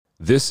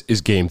This is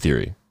Game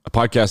Theory, a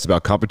podcast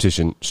about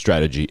competition,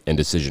 strategy, and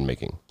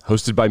decision-making,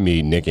 hosted by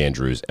me, Nick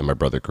Andrews, and my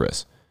brother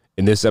Chris.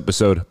 In this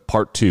episode,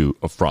 part 2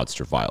 of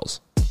Fraudster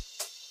Files.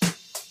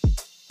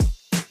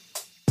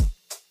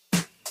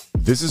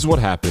 This is what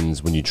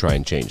happens when you try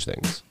and change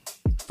things.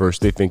 First,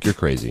 they think you're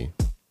crazy,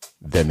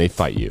 then they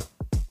fight you,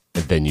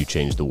 and then you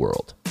change the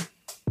world.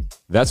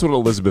 That's what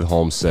Elizabeth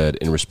Holmes said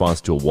in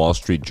response to a Wall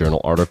Street Journal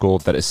article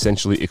that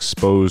essentially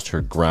exposed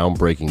her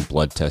groundbreaking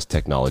blood test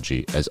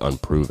technology as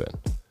unproven.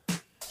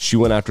 She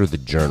went after the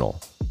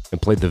journal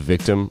and played the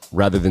victim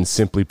rather than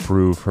simply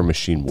prove her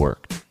machine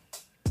worked.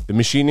 The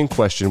machine in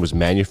question was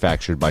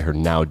manufactured by her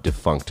now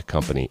defunct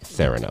company,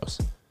 Theranos.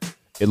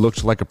 It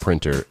looked like a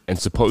printer and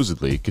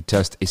supposedly could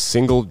test a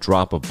single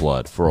drop of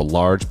blood for a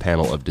large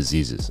panel of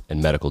diseases and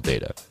medical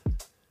data.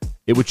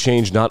 It would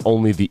change not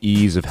only the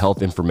ease of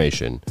health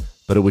information,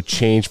 but it would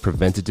change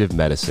preventative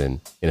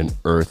medicine in an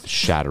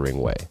earth-shattering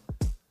way.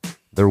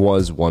 There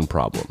was one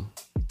problem.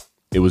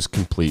 It was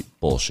complete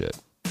bullshit.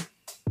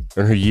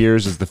 In her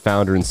years as the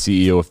founder and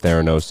CEO of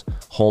Theranos,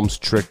 Holmes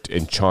tricked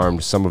and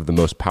charmed some of the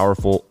most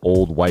powerful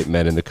old white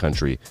men in the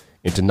country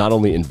into not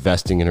only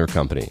investing in her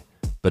company,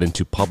 but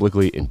into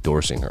publicly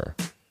endorsing her.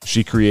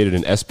 She created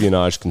an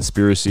espionage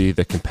conspiracy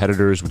that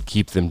competitors would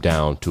keep them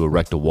down to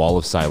erect a wall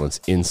of silence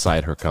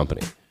inside her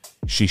company.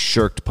 She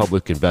shirked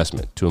public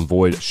investment to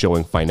avoid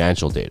showing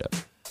financial data.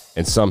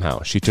 And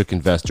somehow she took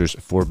investors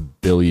for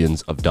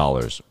billions of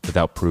dollars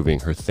without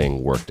proving her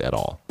thing worked at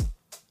all.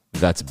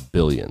 That's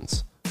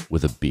billions.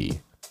 With a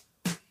B.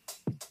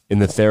 In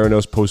the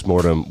Theranos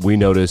postmortem, we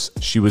notice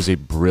she was a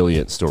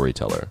brilliant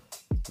storyteller.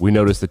 We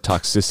notice the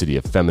toxicity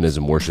of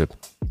feminism worship,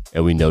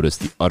 and we notice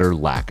the utter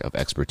lack of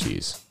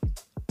expertise.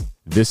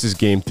 This is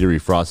Game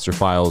Theory Fraudster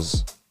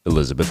Files,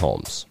 Elizabeth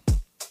Holmes.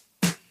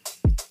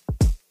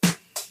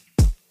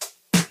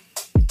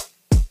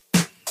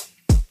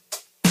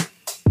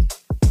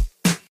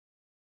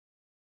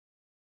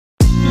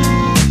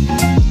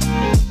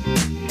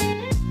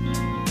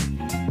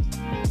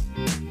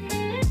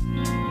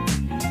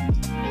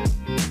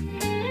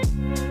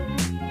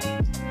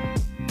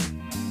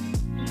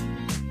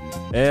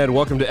 And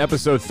welcome to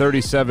episode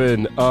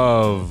 37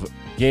 of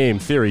Game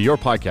Theory, your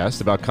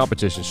podcast about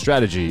competition,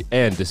 strategy,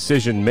 and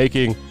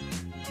decision-making.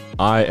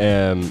 I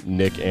am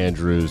Nick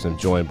Andrews. I'm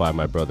joined by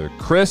my brother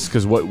Chris,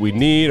 because what we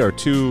need are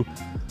two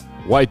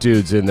white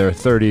dudes in their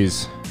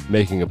 30s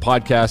making a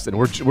podcast. And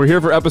we're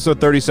here for episode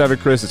 37,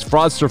 Chris. It's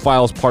Fraudster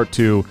Files Part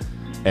 2,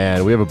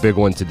 and we have a big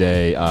one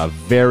today. A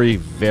very,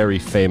 very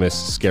famous,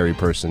 scary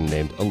person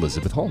named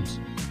Elizabeth Holmes.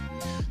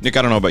 Nick,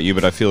 I don't know about you,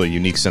 but I feel a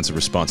unique sense of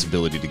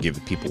responsibility to give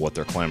the people what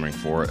they're clamoring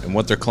for. And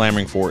what they're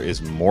clamoring for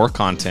is more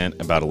content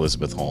about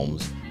Elizabeth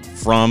Holmes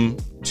from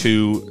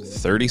two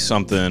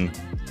 30-something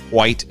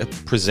white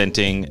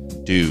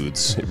presenting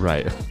dudes.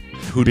 Right.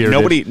 Who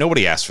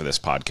nobody asked for this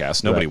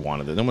podcast. Nobody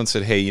wanted it. No one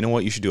said, hey, you know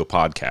what? You should do a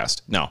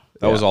podcast. No,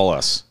 that was all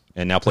us.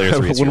 And now Player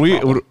 3 is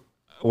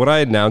when I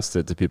announced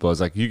it to people, I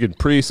was like, you can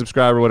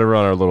pre-subscribe or whatever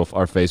on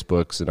our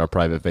Facebooks and our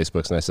private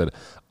Facebooks. And I said,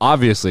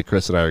 obviously,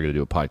 Chris and I are going to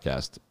do a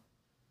podcast.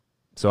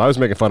 So I was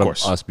making fun of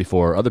us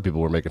before other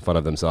people were making fun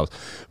of themselves.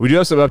 We do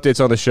have some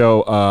updates on the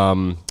show.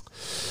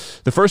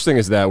 The first thing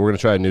is that we're going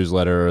to try a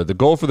newsletter. The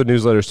goal for the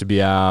newsletter is to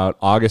be out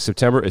August,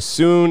 September. As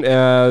soon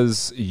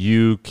as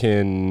you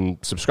can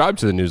subscribe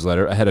to the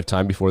newsletter ahead of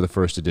time before the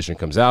first edition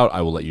comes out,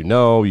 I will let you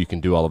know. You can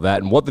do all of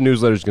that. And what the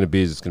newsletter is going to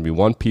be is it's going to be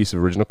one piece of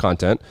original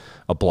content,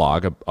 a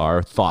blog,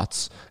 our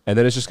thoughts, and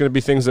then it's just going to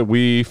be things that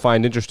we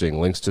find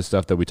interesting, links to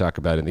stuff that we talk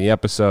about in the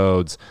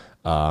episodes,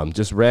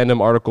 just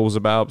random articles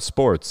about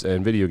sports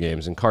and video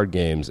games and card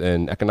games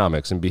and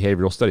economics and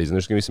behavioral studies. And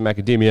there's going to be some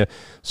academia,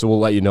 so we'll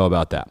let you know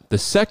about that. The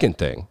second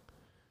thing,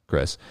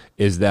 Chris,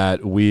 is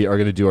that we are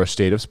going to do our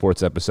State of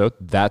Sports episode.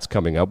 That's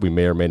coming up. We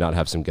may or may not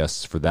have some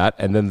guests for that.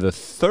 And then the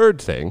third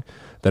thing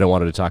that I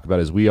wanted to talk about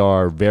is we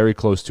are very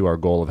close to our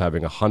goal of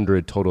having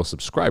 100 total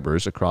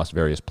subscribers across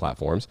various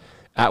platforms,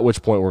 at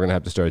which point we're going to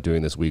have to start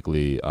doing this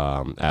weekly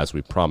as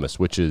we promised,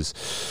 which is,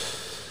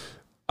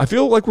 I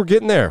feel like we're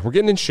getting there. We're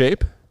getting in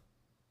shape.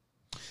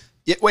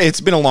 Yeah, it's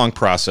been a long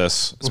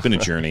process. It's been a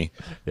journey.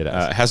 It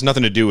has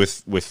nothing to do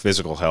with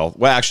physical health.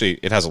 Well, actually,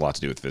 it has a lot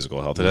to do with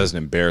physical health. It has an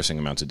embarrassing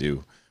amount to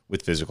do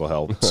with physical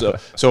health.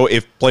 So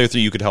if Player 3,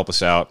 you could help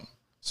us out,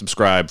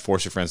 subscribe,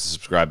 force your friends to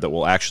subscribe. That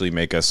will actually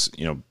make us,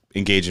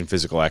 engage in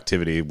physical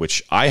activity,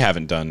 which I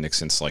haven't done, Nick,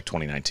 since like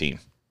 2019.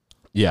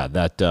 Yeah,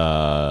 that.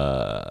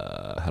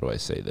 How do I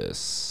say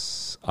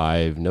this?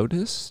 I've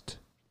noticed.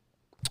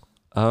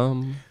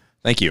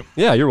 Thank you.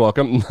 Yeah, you're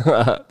welcome.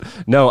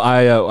 No,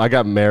 I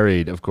got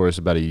married, of course,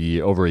 about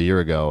over a year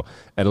ago,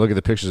 and I look at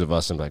the pictures of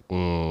us, and I'm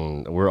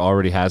like, we're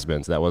already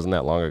has-beens. That wasn't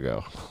that long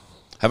ago.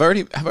 Have I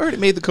already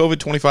made the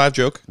COVID-25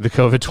 joke? The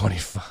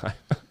COVID-25.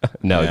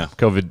 No, yeah.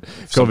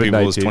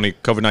 COVID-19.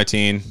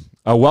 COVID-19.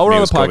 While we're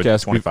on the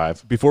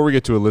podcast, before we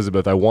get to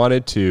Elizabeth, I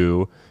wanted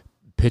to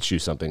pitch you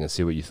something and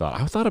see what you thought.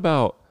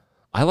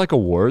 I like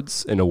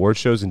awards and award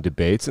shows and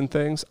debates and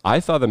things. I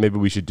thought that maybe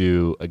we should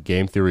do a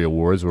Game Theory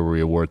Awards where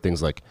we award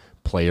things like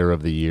player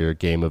of the year,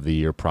 game of the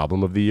year,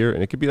 problem of the year.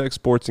 And it could be like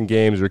sports and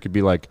games, or it could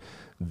be like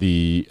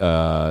the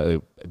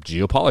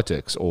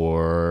geopolitics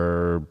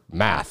or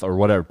math or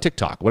whatever,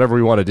 TikTok, whatever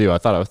we want to do. I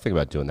was thinking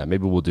about doing that.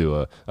 Maybe we'll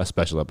do a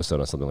special episode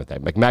on something like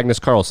that. Like Magnus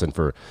Carlsen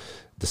for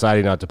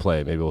deciding not to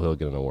play. Maybe he'll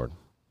get an award.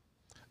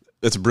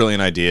 That's a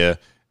brilliant idea.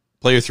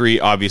 Player 3,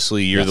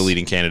 obviously, you're the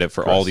leading candidate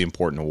for all the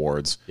important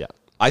awards. Yeah.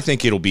 I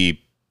think it'll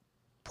be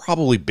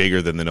probably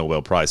bigger than the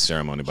Nobel Prize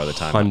ceremony by the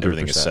time 100%.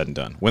 Everything is said and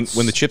done. When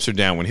the chips are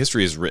down, when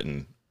history is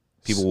written,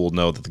 people will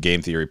know that the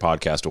Game Theory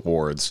Podcast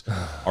Awards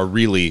are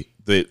really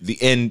the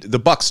end. The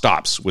buck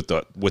stops with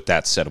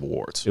that set of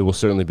awards. It will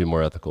certainly be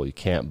more ethical. You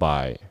can't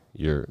buy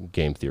your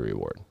Game Theory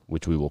Award,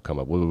 which we will come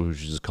up with. We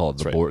should just call it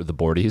the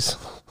boardies.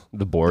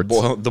 The boards.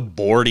 The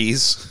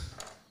boardies.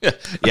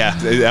 Yeah,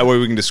 that way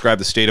we can describe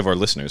the state of our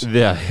listeners.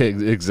 Yeah,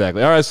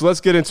 exactly. All right, so let's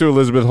get into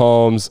Elizabeth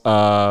Holmes.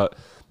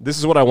 This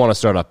is what I want to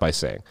start off by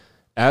saying.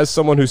 As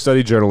someone who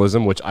studied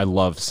journalism, which I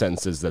love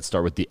sentences that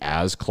start with the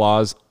as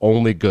clause,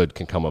 only good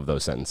can come of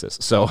those sentences.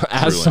 So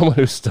as someone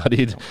who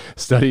studied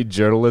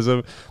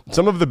journalism,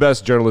 some of the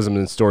best journalism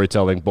and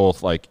storytelling,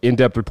 both like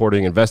in-depth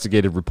reporting,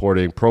 investigative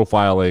reporting,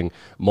 profiling,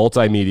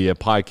 multimedia,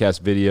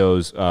 podcast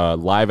videos,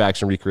 live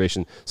action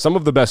recreation, some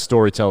of the best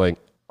storytelling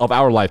of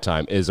our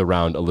lifetime is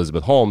around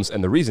Elizabeth Holmes.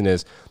 And the reason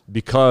is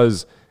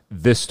because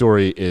this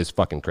story is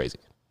fucking crazy.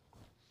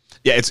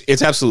 Yeah,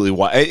 it's absolutely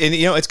wild. And,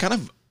 it's kind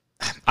of,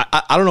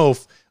 I don't know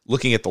if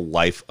looking at the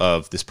life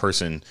of this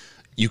person,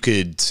 you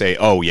could say,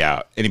 oh,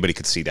 yeah, anybody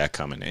could see that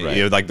coming.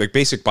 Right. Like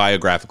basic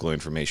biographical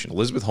information.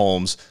 Elizabeth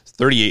Holmes,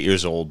 38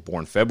 years old,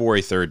 born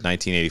February 3rd,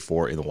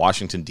 1984 in the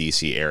Washington,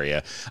 D.C.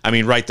 area. I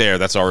mean, right there,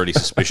 that's already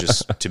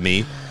suspicious to me.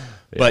 Yeah.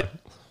 But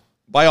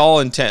by all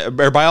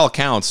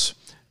accounts,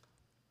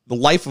 the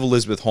life of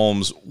Elizabeth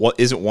Holmes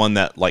isn't one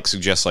that like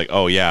suggests like,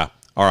 oh yeah,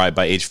 all right,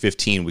 by age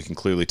 15 we can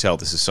clearly tell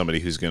this is somebody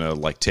who's going to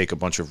like take a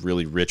bunch of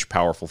really rich,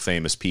 powerful,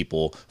 famous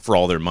people for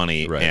all their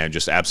money and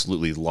just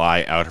absolutely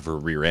lie out of her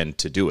rear end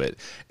to do it.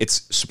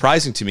 It's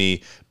surprising to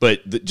me,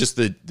 but just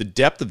the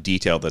depth of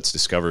detail that's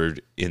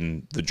discovered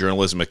in the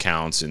journalism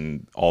accounts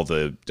and all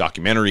the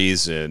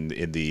documentaries and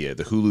in the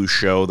Hulu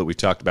show that we've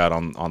talked about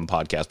on the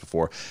podcast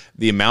before,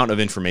 the amount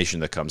of information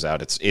that comes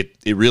out, it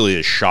really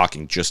is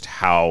shocking just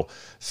how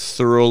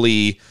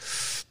thoroughly,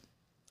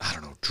 I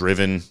don't know,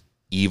 driven,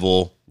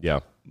 evil,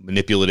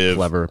 manipulative,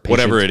 clever, patient,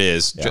 whatever it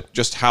is,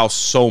 just how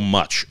so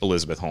much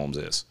Elizabeth Holmes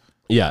is.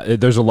 Yeah,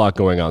 there's a lot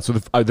going on. So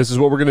this is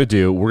what we're going to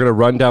do. We're going to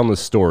run down the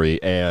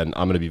story, and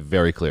I'm going to be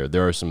very clear.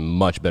 There are some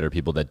much better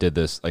people that did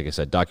this. Like I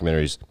said,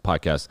 documentaries,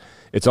 podcasts.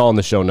 It's all in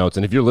the show notes.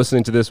 And if you're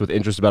listening to this with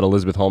interest about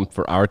Elizabeth Holmes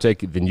for our take,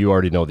 then you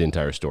already know the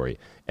entire story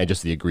and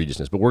just the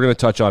egregiousness. But we're going to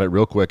touch on it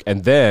real quick,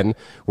 and then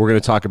we're going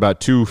to talk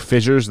about two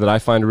fissures that I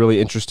find really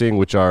interesting,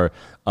 which are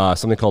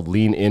something called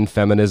lean-in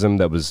feminism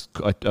that was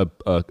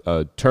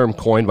a term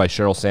coined by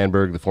Sheryl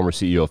Sandberg, the former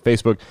CEO of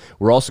Facebook.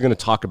 We're also going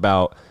to talk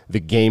about the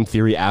game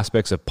theory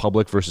aspects of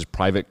public versus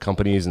private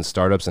companies and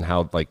startups and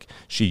how like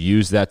she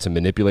used that to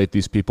manipulate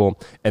these people.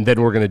 And then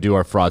we're going to do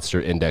our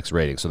Fraudster index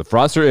rating. So the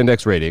Fraudster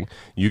index rating,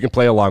 you can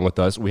play along with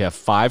us. We have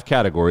 5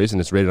 categories and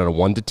it's rated on a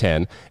 1 to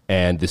 10.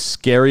 And the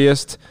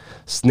scariest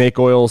snake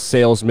oil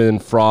salesman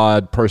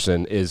fraud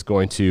person is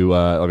going to,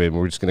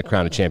 we're just going to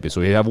crown a champion. So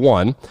we have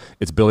 1.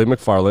 It's Billy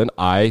McFarland.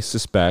 I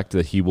suspect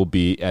that he will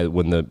be,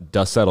 when the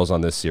dust settles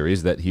on this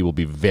series, that he will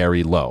be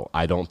very low.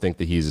 I don't think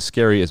that he's as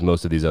scary as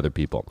most of these other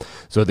people.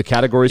 So the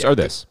categories are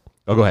this.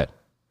 Oh, go ahead.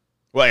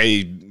 Well,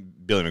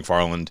 Billy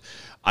McFarland,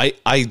 I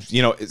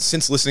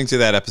since listening to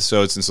that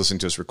episode, since listening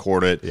to us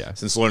record it,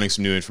 since learning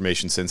some new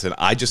information since then,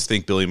 I just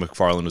think Billy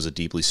McFarland was a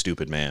deeply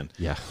stupid man.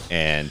 Yeah.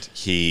 And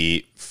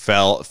he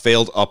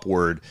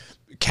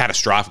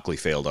catastrophically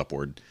failed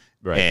upward.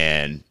 Right.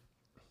 And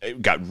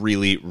got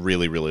really,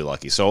 really, really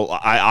lucky. So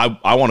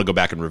I want to go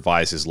back and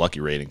revise his lucky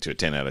rating to a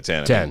 10 out of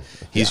 10. 10. I mean,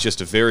 he's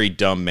just a very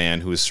dumb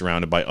man who is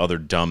surrounded by other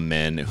dumb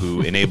men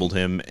who enabled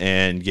him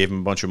and gave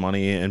him a bunch of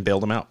money and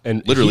bailed him out.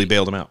 And literally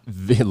bailed him out.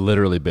 They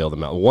literally bailed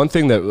him out. One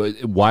thing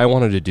why I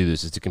wanted to do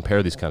this is to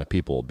compare these kind of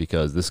people,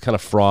 because this kind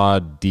of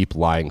fraud, deep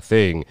lying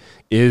thing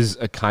is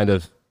a kind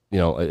of,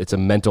 it's a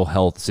mental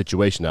health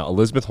situation. Now,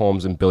 Elizabeth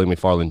Holmes and Billy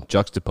McFarland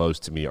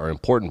juxtaposed to me are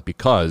important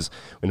because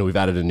we've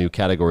added a new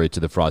category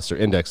to the Fraudster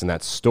Index, and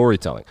that's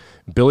storytelling.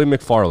 Billy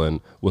McFarland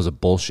was a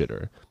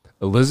bullshitter.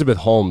 Elizabeth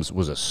Holmes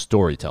was a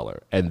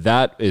storyteller, and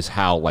that is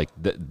how,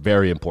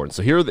 very important.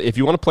 So here, if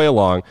you want to play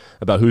along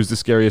about who's the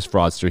scariest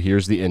fraudster,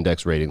 here's the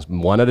index ratings,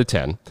 1 out of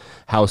 10,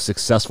 how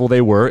successful they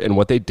were in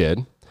what they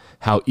did,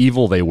 how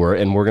evil they were,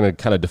 and we're going to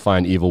kind of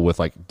define evil with,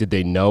 did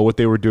they know what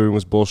they were doing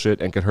was bullshit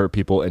and could hurt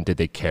people, and did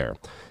they care?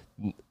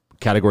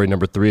 Category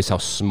number 3 is how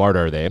smart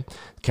are they.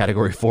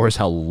 Category 4 is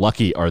how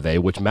lucky are they,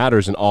 which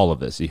matters in all of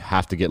this. You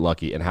have to get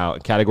lucky. And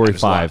category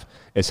 5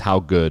 is how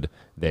good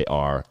they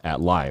are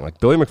at lying. Like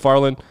Billy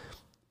McFarland,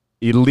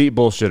 elite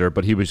bullshitter,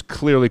 but he was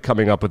clearly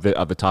coming up with it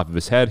at the top of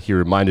his head. He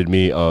reminded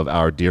me of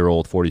our dear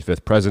old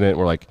 45th president.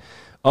 We're like,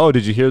 oh,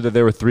 did you hear that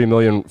there were 3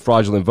 million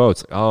fraudulent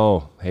votes?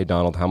 Oh, hey,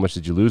 Donald, how much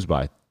did you lose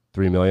by?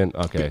 3 million?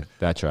 Okay,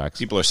 that tracks.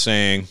 People are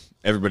saying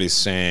Everybody's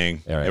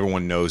saying,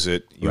 everyone knows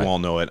it. You all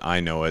know it.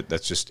 I know it.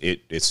 That's just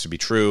it. It's to be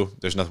true.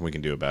 There's nothing we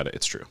can do about it.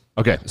 It's true.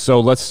 Okay, so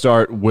let's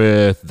start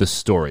with the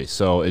story.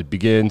 So it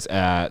begins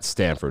at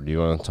Stanford. Do you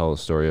want to tell the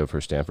story of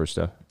her Stanford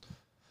stuff?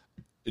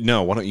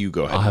 No, why don't you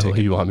go ahead and take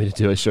it? You want me to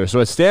do it? Sure.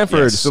 So at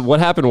Stanford, so what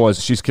happened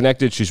was she's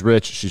connected, she's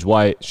rich, she's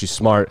white, she's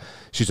smart,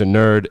 she's a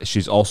nerd,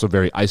 she's also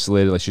very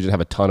isolated. Like she didn't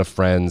have a ton of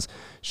friends.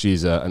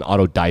 She's an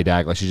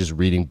autodidact. Like she's just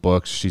reading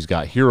books. She's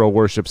got hero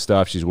worship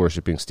stuff. She's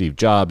worshiping Steve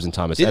Jobs and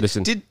Thomas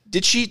Edison.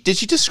 Did she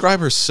describe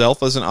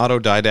herself as an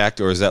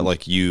autodidact, or is that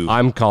like you?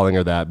 I'm calling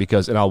her that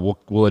because, and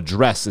we'll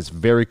address. It's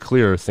very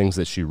clear things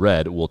that she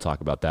read. We'll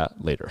talk about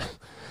that later.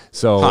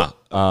 So,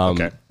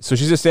 so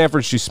she's at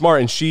Stanford. She's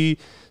smart, and she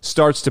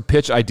starts to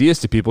pitch ideas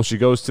to people. She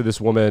goes to this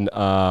woman,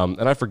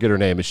 and I forget her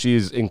name, but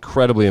she's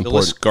incredibly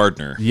important. Phyllis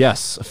Gardner.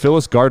 Yes,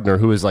 Phyllis Gardner,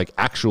 who is like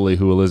actually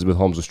who Elizabeth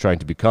Holmes was trying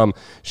to become.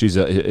 She's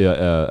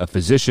a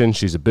physician.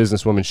 She's a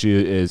businesswoman.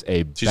 She's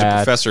a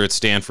professor at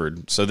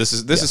Stanford. So this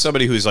is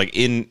somebody who's like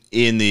in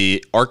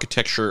the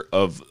architecture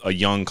of a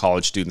young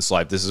college student's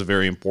life. This is a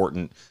very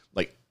important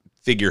like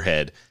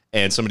figurehead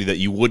and somebody that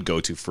you would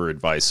go to for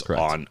advice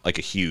on like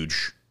a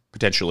huge,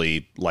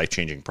 potentially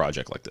life-changing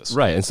project like this.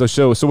 Right. And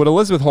so what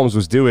Elizabeth Holmes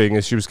was doing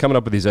is she was coming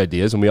up with these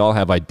ideas, and we all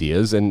have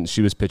ideas, and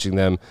she was pitching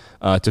them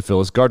to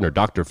Phyllis Gardner,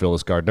 Dr.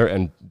 Phyllis Gardner,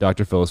 and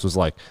Dr. Phyllis was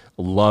like,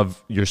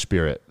 love your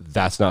spirit.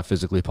 That's not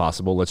physically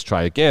possible. Let's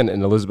try again.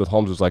 And Elizabeth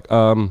Holmes was like,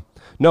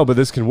 no, but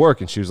this can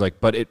work. And she was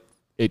like, but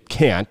it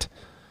can't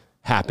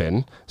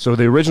happen. So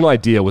the original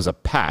idea was a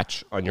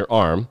patch on your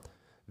arm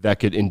that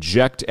could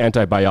inject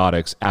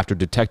antibiotics after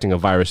detecting a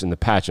virus in the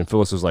patch. And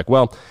Phyllis was like,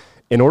 well,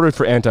 in order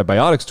for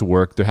antibiotics to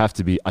work, there have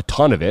to be a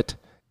ton of it.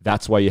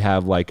 That's why you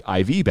have like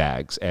IV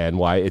bags and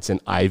why it's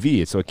an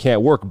IV. So it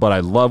can't work, but I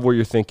love what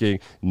you're thinking.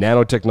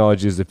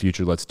 Nanotechnology is the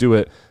future. Let's do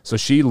it. So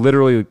she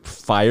literally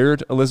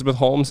fired Elizabeth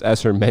Holmes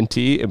as her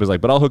mentee. It was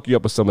like, but I'll hook you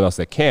up with someone else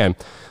that can.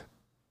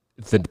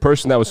 The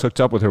person that was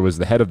hooked up with her was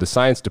the head of the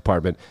science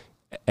department,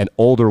 an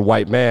older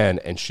white man,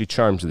 and she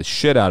charms the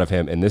shit out of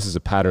him, and this is a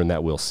pattern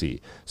that we'll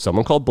see.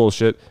 Someone called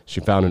bullshit.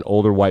 She found an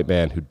older white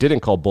man who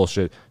didn't call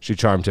bullshit. She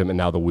charmed him, and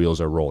now the wheels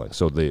are rolling.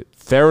 So the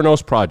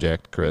Theranos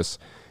project, Chris,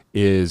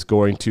 is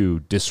going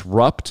to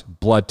disrupt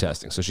blood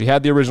testing. So she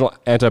had the original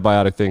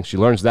antibiotic thing. She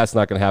learns that's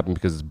not going to happen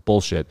because it's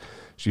bullshit.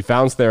 She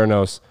founds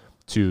Theranos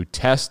to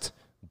test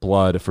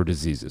blood for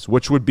diseases,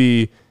 which would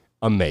be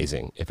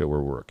amazing if it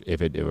worked.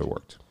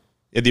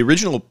 Yeah, the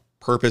original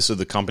purpose of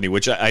the company,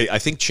 which I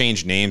think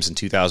changed names in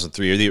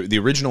 2003. The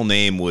original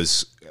name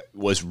was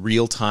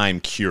Real-Time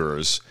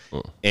Cures,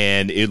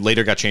 and it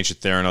later got changed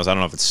to Theranos. I don't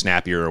know if it's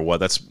snappier or what.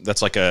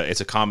 That's like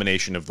it's a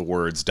combination of the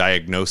words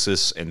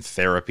diagnosis and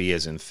therapy,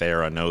 as in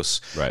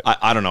Theranos. Right.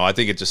 I don't know. I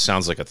think it just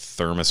sounds like a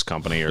thermos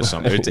company or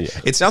something.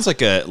 It sounds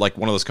like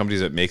one of those companies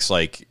that makes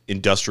like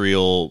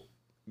industrial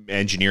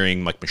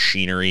engineering, like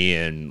machinery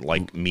and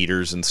like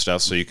meters and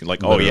stuff, so you can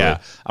like, literally. I'm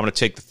going to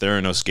take the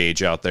Theranos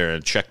gauge out there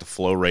and check the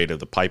flow rate of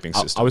the piping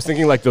system. I was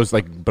thinking like those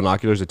like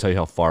binoculars that tell you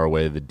how far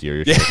away the deer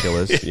you're trying to kill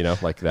is, you know,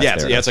 like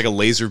that. It's like a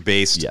laser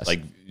based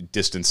like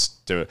distance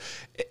to.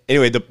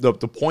 Anyway, the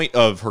point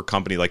of her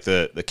company, like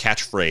the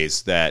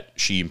catchphrase that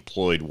she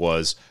employed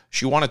was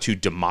she wanted to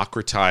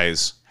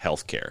democratize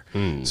healthcare.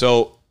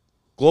 So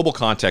global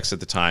context at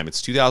the time,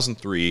 it's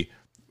 2003.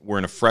 We're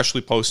in a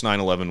freshly post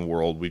 9/11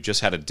 world. We've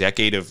just had a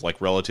decade of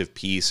like relative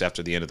peace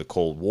after the end of the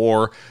Cold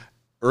War.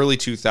 Early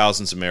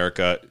 2000s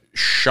America,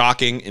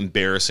 shocking,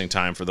 embarrassing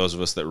time for those of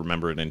us that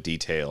remember it in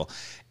detail.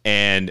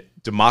 And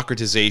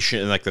democratization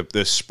and like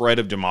the spread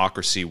of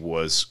democracy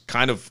was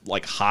kind of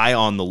like high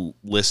on the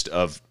list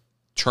of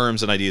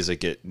terms and ideas that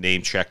get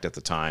name checked at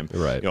the time.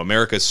 Right. You know,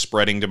 America's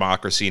spreading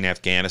democracy in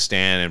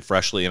Afghanistan and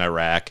freshly in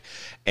Iraq,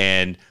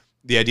 and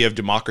the idea of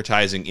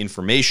democratizing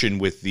information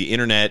with the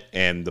internet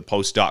and the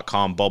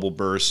post-.com bubble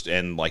burst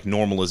and like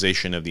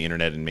normalization of the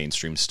internet and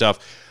mainstream stuff.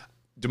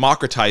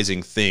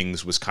 Democratizing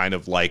things was kind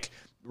of like,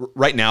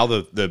 right now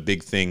the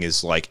big thing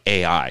is like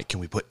AI.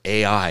 Can we put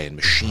AI and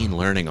machine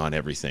learning on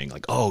everything?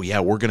 Like, oh yeah,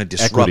 we're going to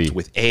disrupt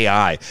with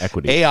AI.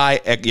 Equity.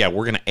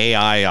 We're going to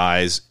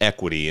AIize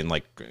equity, and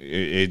like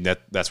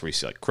that's where you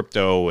see like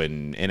crypto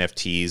and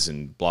NFTs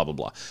and blah, blah,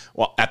 blah.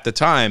 Well, at the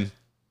time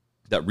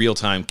that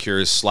Real-Time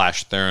Cures /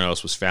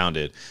 Theranos was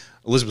founded,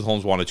 Elizabeth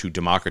Holmes wanted to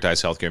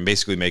democratize healthcare and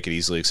basically make it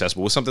easily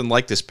accessible with something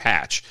like this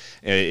patch.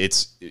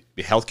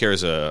 Healthcare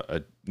is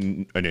a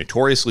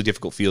notoriously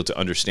difficult field to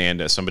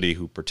understand as somebody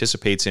who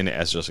participates in it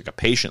as just like a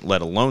patient,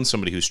 let alone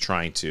somebody who's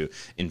trying to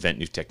invent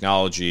new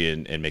technology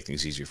and make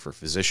things easier for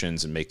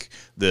physicians and make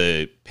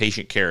the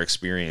patient care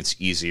experience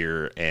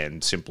easier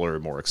and simpler,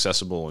 more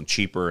accessible and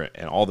cheaper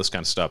and all this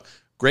kind of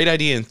stuff. Great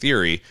idea in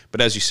theory, but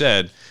as you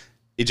said,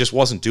 it just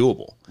wasn't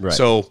doable. Right.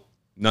 So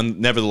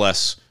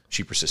nevertheless,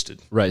 she persisted.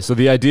 Right. So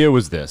the idea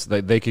was this: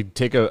 they could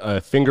take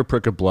a finger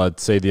prick of blood,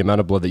 say the amount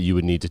of blood that you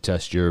would need to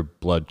test your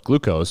blood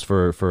glucose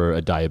for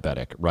a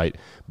diabetic, right?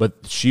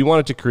 But she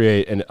wanted to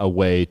create a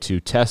way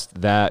to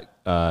test that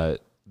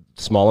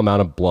small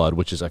amount of blood,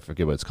 which is, I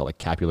forget what it's called, like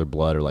capillary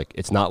blood, or like,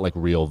 it's not like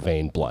real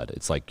vein blood.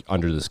 It's like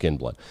under the skin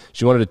blood.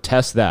 She wanted to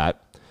test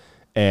that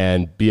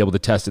and be able to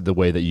test it the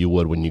way that you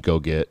would when you go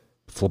get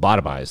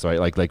phlebotomized,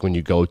 right? Like when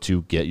you go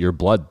to get your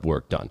blood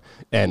work done.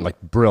 And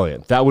like,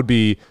 brilliant. That would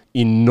be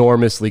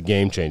enormously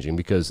game-changing,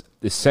 because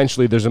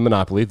essentially there's a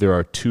monopoly. There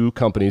are two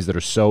companies that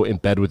are so in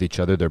bed with each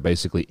other. They're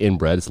basically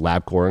inbred. It's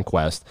LabCorp and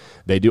Quest.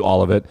 They do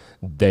all of it.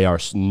 They are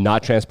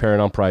not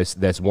transparent on price.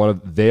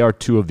 They are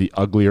two of the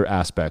uglier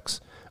aspects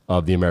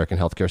of the American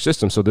healthcare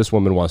system. So this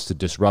woman wants to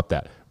disrupt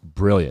that.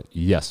 Brilliant.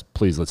 Yes,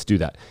 please, let's do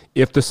that.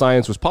 If the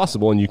science was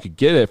possible and you could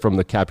get it from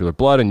the capillary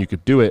blood and you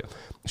could do it,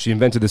 she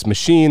invented this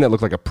machine that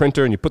looked like a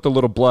printer, and you put the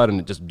little blood and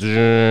it just,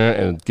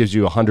 and it gives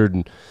you 100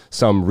 and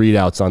some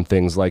readouts on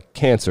things like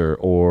cancer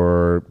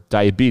or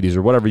diabetes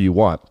or whatever you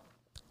want.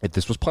 If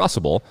this was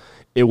possible,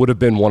 it would have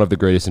been one of the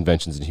greatest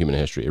inventions in human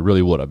history. It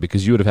really would have,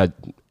 because you would have had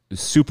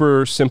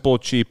super simple,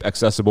 cheap,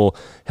 accessible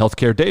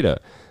healthcare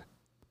data.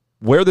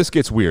 Where this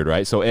gets weird,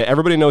 right? So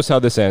everybody knows how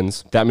this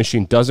ends. That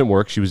machine doesn't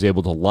work. She was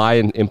able to lie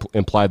and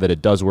imply that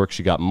it does work.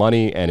 She got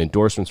money and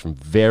endorsements from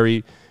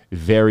very,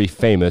 very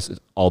famous,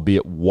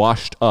 albeit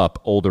washed up,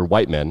 older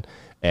white men.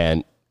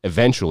 And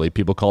eventually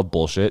people called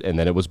bullshit, and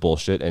then it was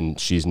bullshit. And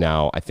she's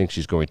now, I think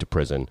she's going to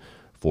prison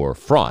for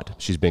fraud.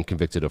 She's been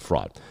convicted of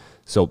fraud.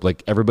 So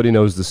like, everybody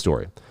knows the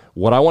story.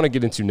 What I want to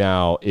get into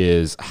now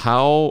is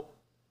how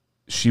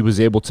she was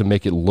able to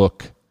make it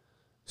look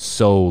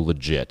so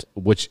legit,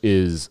 which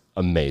is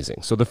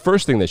amazing. So the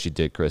first thing that she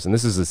did, Chris, and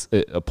this is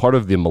a part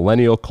of the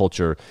millennial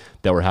culture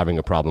that we're having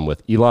a problem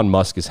with. Elon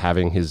Musk is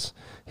having his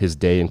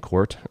day in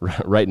court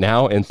right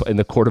now, in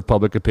the court of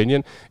public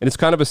opinion. And it's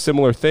kind of a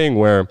similar thing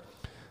where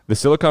the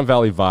Silicon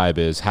Valley vibe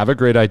is have a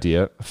great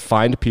idea,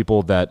 find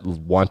people that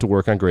want to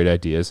work on great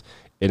ideas,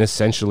 and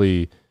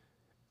essentially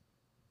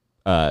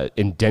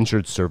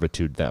indentured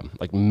servitude them.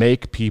 Like,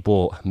 make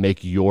people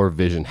make your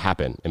vision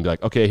happen and be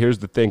like, okay, here's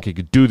the thing, you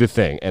could do the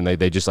thing. And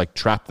they just like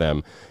trap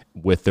them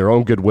with their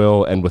own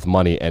goodwill and with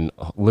money. And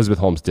Elizabeth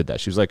Holmes did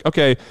that. She was like,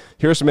 okay,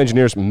 here are some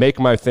engineers, make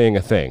my thing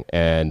a thing.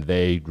 And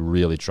they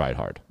really tried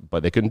hard,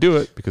 but they couldn't do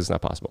it because it's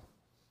not possible.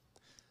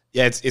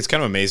 Yeah, it's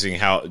kind of amazing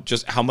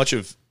how much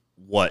of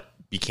what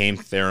became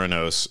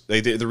Theranos,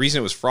 the reason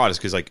it was fraud is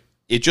because like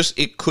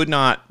it could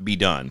not be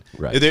done.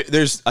 Right.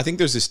 I think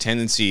there's this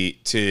tendency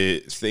to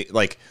think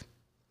like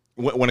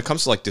when it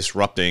comes to like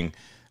disrupting,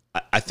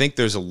 I think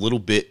there's a little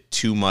bit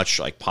too much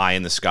like pie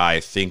in the sky,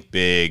 think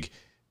big,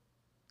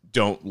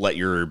 don't let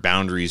your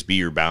boundaries be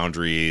your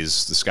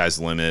boundaries, the sky's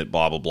the limit,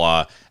 blah, blah,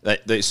 blah.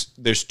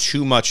 There's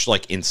too much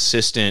like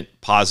insistent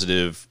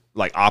positive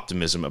like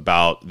optimism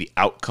about the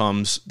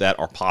outcomes that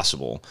are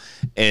possible.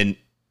 And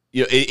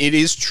you know, it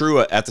is true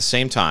at the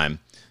same time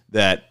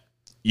that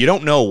you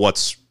don't know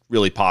what's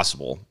really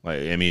possible.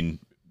 I mean,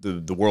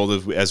 the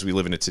world as we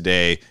live in it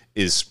today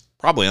is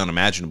probably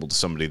unimaginable to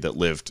somebody that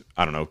lived,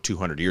 I don't know,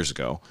 200 years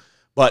ago.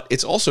 But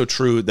it's also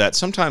true that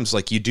sometimes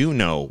like you do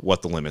know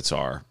what the limits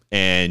are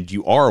and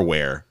you are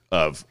aware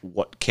of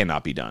what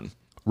cannot be done.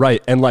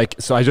 Right. And like,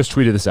 so I just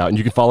tweeted this out, and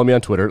you can follow me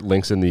on Twitter.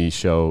 Links in the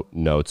show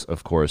notes,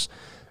 of course.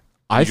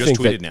 I just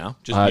tweeted now.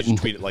 You just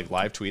tweet it, like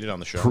live tweeted on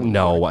the show.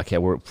 No, I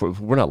can't.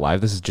 We're not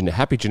live. This is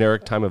happy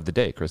generic time of the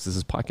day, Chris. This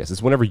is podcast.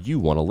 It's whenever you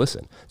want to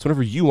listen. It's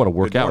whenever you want to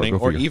work out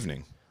or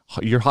evening.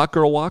 Your hot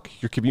girl walk,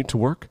 your commute to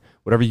work,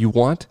 whatever you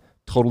want,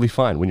 totally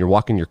fine. When you're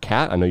walking your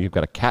cat, I know you've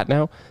got a cat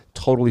now,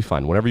 totally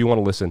fine. Whenever you want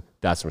to listen,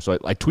 that's so.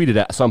 I tweeted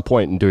at some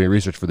point in doing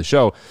research for the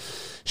show,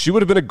 she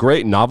would have been a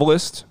great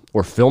novelist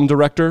or film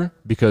director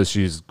because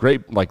she's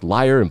great like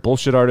liar and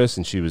bullshit artist,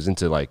 and she was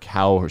into like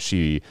how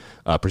she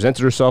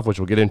presented herself, which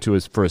we'll get into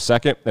for a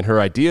second, and her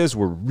ideas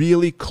were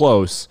really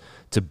close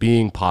to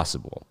being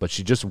possible, but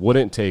she just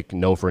wouldn't take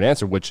no for an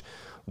answer, which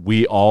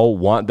we all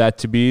want that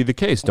to be the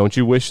case. Don't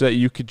you wish that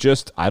you could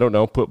just, I don't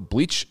know, put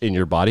bleach in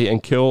your body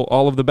and kill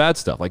all of the bad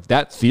stuff? Like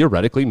that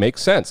theoretically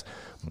makes sense,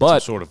 but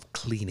it's a sort of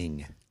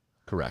cleaning.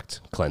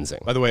 Correct.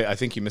 Cleansing. By the way, I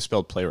think you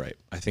misspelled playwright.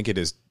 I think it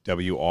is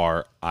Wright.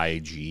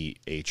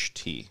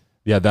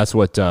 Yeah, that's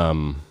what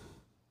my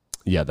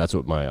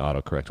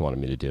autocorrect wanted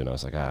me to do, and I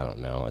was like, I don't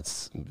know.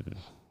 It's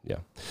yeah.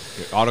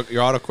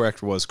 Your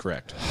autocorrect was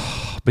correct.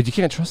 But you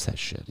can't trust that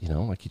shit, you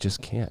know? Like you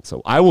just can't.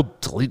 So I will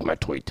delete my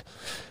tweet.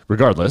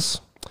 Regardless,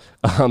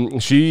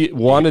 she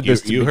wanted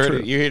this to be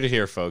true. You heard it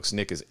here, folks.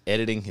 Nick is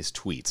editing his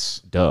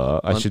tweets. Duh.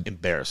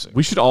 Embarrassing.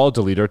 We should all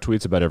delete our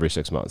tweets about every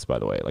 6 months, by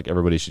the way. Like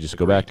everybody should just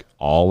go back,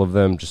 all of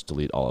them, just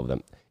delete all of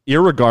them.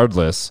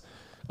 Irregardless,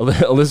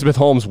 Elizabeth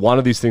Holmes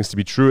wanted these things to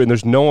be true, and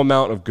there's no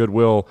amount of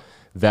goodwill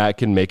that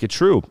can make it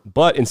true.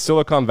 But in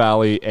Silicon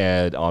Valley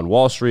and on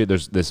Wall Street,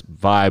 there's this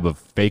vibe of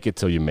fake it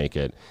till you make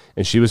it.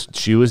 And she was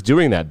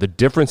doing that. The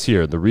difference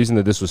here, the reason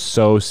that this was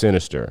so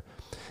sinister,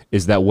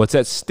 is that what's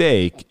at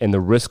stake and the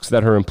risks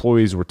that her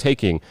employees were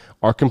taking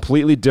are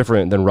completely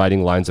different than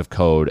writing lines of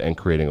code and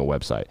creating a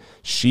website.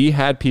 She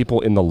had people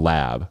in the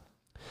lab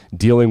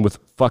dealing with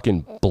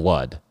fucking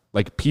blood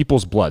like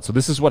people's blood. So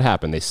this is what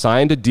happened. They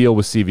signed a deal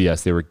with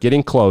CVS. They were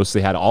getting close. They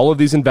had all of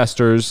these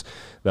investors,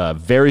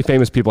 very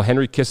famous people.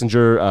 Henry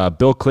Kissinger,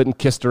 Bill Clinton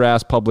kissed her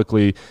ass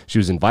publicly. She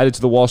was invited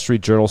to the Wall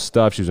Street Journal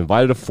stuff. She was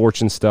invited to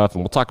Fortune stuff,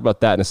 and we'll talk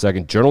about that in a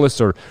second. Journalists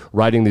are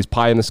writing these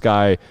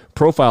pie-in-the-sky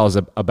profiles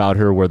about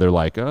her where they're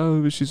like,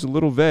 oh, she's a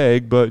little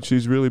vague, but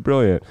she's really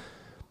brilliant.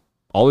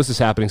 All this is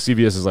happening.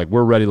 CVS is like,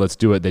 we're ready, let's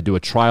do it. They do a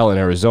trial in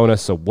Arizona.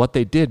 So what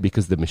they did,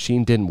 because the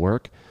machine didn't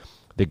work,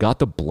 they got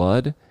the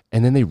blood,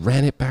 and then they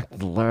ran it back to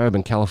the lab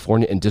in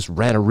California and just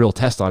ran a real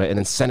test on it and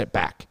then sent it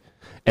back.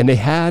 And they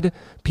had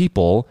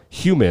people,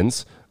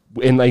 humans,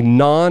 in a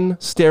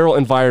non-sterile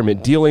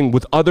environment dealing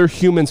with other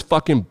humans'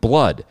 fucking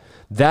blood.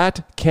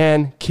 That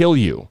can kill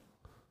you.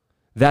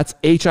 That's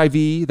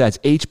HIV, that's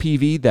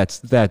HPV,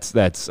 that's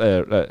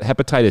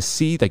hepatitis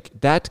C. Like,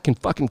 that can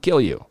fucking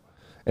kill you.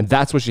 And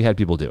that's what she had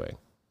people doing.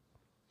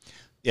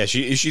 Yeah,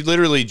 she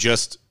literally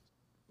just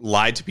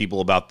lied to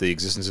people about the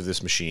existence of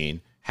this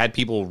machine, had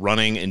people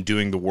running and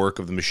doing the work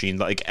of the machine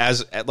like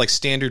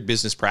standard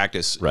business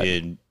practice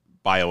in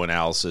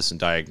bioanalysis and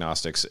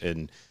diagnostics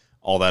and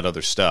all that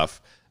other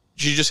stuff.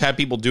 She just had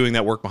people doing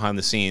that work behind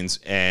the scenes,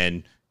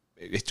 and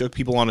it took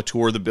people on a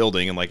tour of the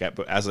building, and like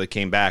as they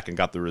came back and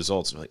got the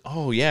results, they're like,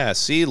 oh yeah,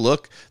 see,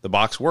 look, the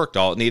box worked.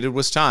 All it needed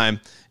was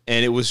time.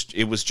 And it was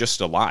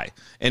just a lie.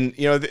 And,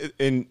 you know,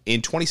 in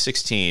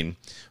 2016,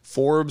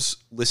 Forbes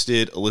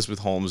listed Elizabeth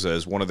Holmes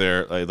as one of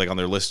their, like on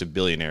their list of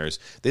billionaires.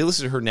 They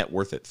listed her net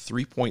worth at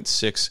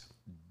 $3.6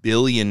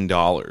 billion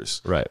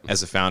as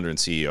the founder and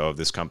CEO of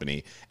this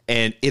company.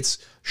 And it's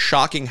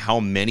shocking how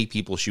many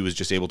people she was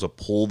just able to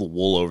pull the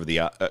wool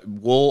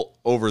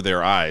over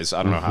their eyes.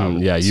 I don't know how.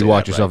 Yeah, you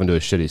walked yourself into a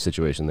shitty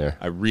situation there.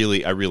 I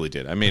really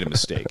did. I made a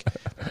mistake.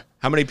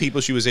 How many people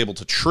she was able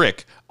to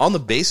trick on the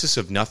basis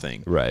of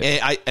nothing. Right.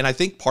 And I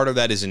think part of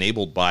that is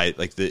enabled by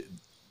like the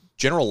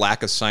general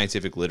lack of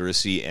scientific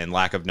literacy and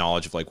lack of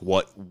knowledge of like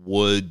what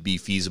would be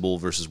feasible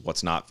versus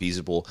what's not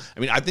feasible. I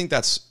mean, I think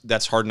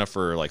that's hard enough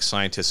for like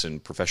scientists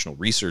and professional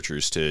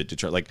researchers to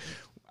try. Like,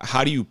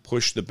 how do you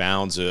push the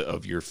bounds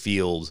of your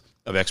field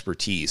of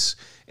expertise?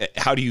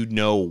 How do you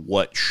know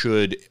what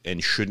should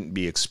and shouldn't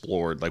be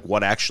explored? Like,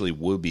 what actually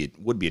would be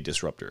a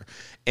disruptor?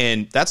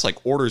 And that's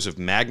like orders of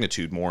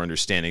magnitude more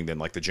understanding than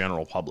like the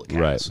general public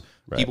has.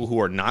 Right. People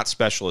who are not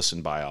specialists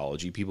in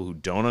biology, people who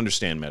don't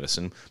understand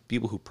medicine,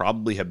 people who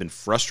probably have been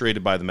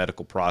frustrated by the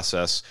medical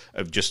process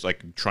of just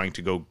like trying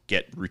to go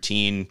get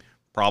routine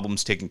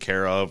problems taken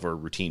care of or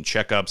routine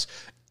checkups.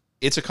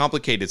 It's a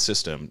complicated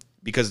system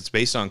because it's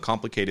based on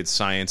complicated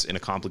science and a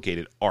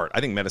complicated art. I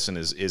think medicine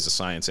is a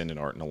science and an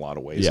art in a lot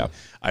of ways. Yeah.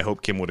 I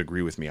hope Kim would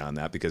agree with me on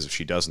that, because if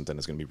she doesn't, then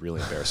it's going to be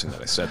really embarrassing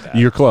that I said that.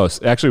 You're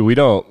close. Actually, we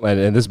don't,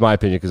 and this is my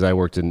opinion because I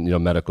worked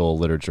in medical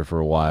literature for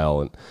a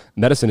while, and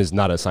medicine is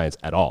not a science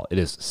at all. It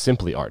is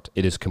simply art.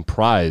 It is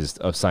comprised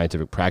of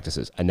scientific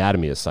practices.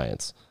 Anatomy is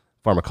science.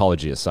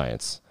 Pharmacology is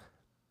science.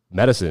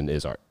 Medicine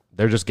is art.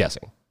 They're just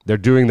guessing. They're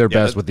doing their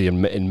best with the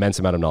immense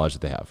amount of knowledge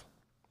that they have.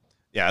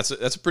 Yeah,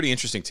 that's a pretty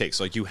interesting take.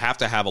 So like, you have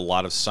to have a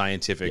lot of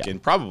scientific and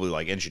probably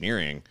like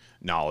engineering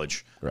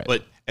knowledge. Right.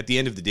 But at the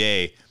end of the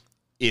day,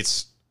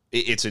 it's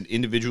an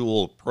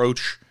individual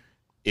approach.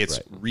 It's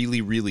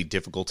really, really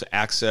difficult to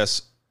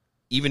access,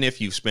 even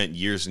if you've spent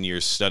years and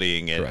years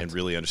studying it and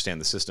really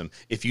understand the system.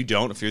 If you're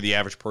the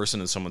average person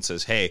and someone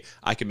says, hey,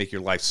 I can make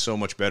your life so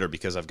much better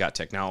because I've got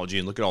technology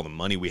and look at all the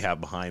money we have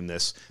behind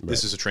this.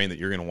 This is a train that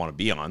you're going to want to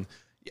be on.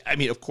 I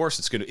mean, of course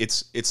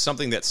it's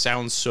something that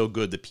sounds so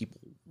good that people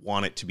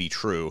want it to be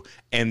true,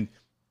 and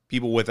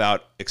people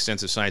without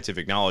extensive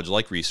scientific knowledge,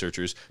 like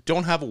researchers,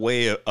 don't have a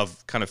way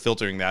of kind of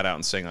filtering that out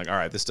and saying like, all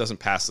right, this doesn't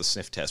pass the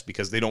sniff test,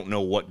 because they don't know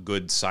what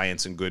good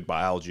science and good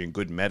biology and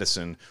good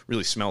medicine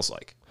really smells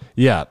like.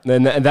 Yeah,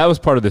 and that was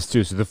part of this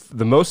too. So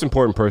the most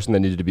important person that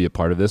needed to be a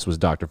part of this was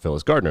Dr.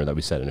 Phyllis Gardner, that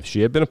we said. And if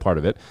she had been a part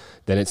of it,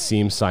 then it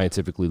seems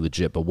scientifically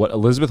legit. But what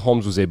Elizabeth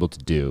Holmes was able to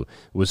do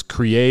was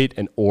create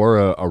an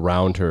aura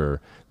around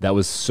her that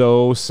was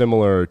so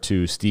similar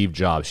to Steve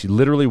Jobs. She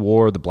literally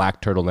wore the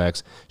black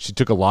turtlenecks. She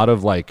took a lot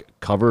of like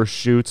cover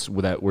shoots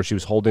where she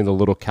was holding the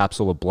little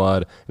capsule of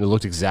blood, and it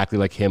looked exactly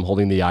like him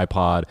holding the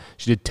iPod.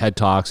 She did TED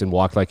Talks and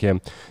walked like him.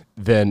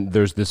 Then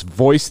there's this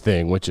voice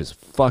thing, which is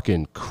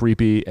fucking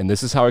creepy. And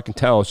this is how I can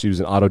tell she was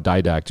an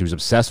autodidact. She was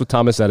obsessed with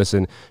Thomas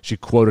Edison. She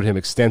quoted him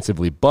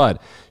extensively,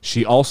 but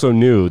she also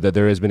knew that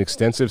there has been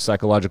extensive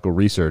psychological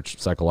research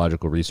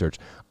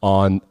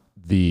on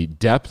the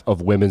depth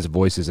of women's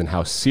voices and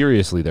how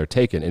seriously they're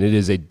taken. And it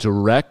is a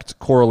direct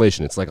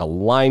correlation. It's like a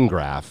line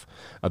graph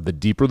of the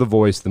deeper the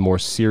voice, the more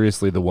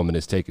seriously the woman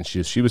is taken.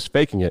 She was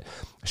faking it.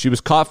 She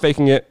was caught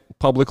faking it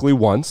publicly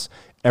once.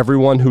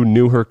 Everyone who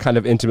knew her kind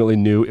of intimately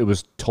knew it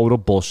was total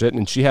bullshit.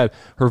 And she had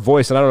her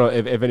voice, and I don't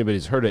know if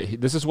anybody's heard it.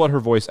 This is what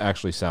her voice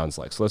actually sounds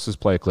like. So let's just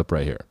play a clip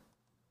right here.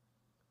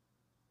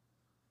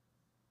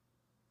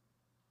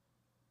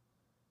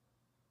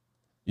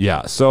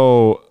 Yeah,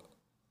 so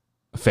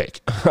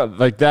fake.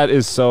 Like, that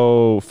is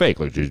so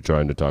fake. Like, she's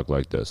trying to talk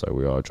like this. Like,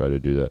 we all try to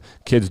do that.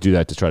 Kids do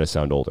that to try to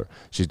sound older.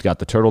 She's got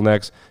the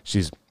turtlenecks.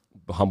 She's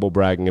humble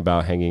bragging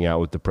about hanging out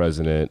with the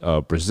president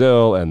of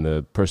Brazil and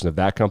the person of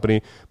that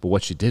company. But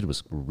what she did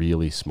was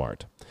really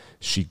smart.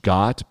 She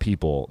got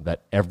people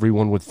that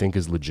everyone would think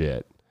is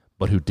legit,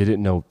 but who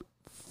didn't know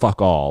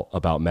fuck all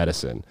about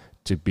medicine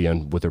to be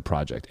on with her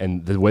project.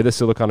 And the way the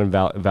Silicon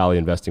Valley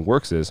investing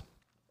works is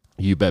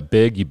you bet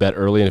big, you bet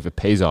early, and if it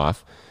pays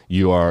off,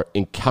 you are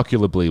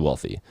incalculably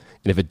wealthy.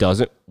 And if it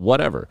doesn't,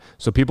 whatever.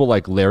 So people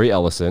like Larry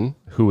Ellison,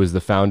 who is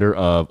the founder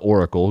of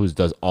Oracle, who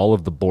does all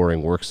of the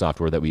boring work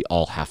software that we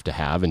all have to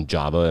have in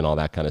Java and all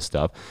that kind of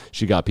stuff.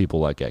 She got people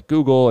like at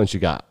Google, and she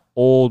got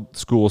old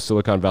school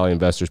Silicon Valley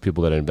investors,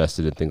 people that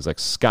invested in things like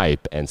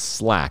Skype and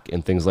Slack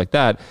and things like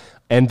that.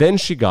 And then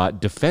she got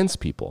defense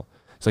people.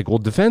 It's like, well,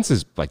 defense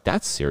is like,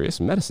 that's serious.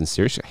 Medicine's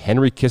serious.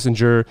 Henry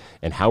Kissinger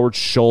and Howard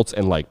Schultz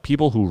and like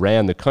people who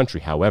ran the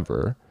country.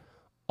 However,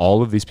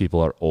 all of these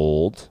people are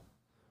old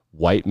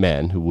white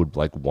men who would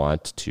like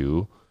want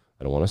to,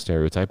 I don't want to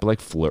stereotype, but like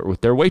flirt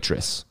with their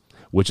waitress,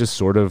 which is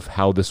sort of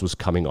how this was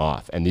coming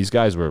off. And these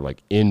guys were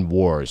like in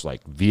wars,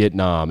 like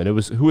Vietnam. And it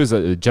was,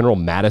 General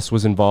Mattis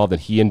was involved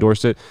and he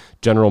endorsed it.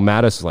 General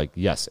Mattis is like,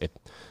 yes, if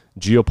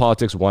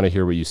geopolitics want to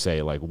hear what you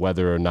say, like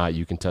whether or not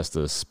you can test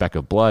a speck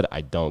of blood,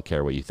 I don't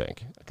care what you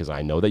think, because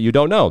I know that you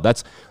don't know.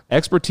 That's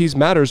expertise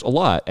matters a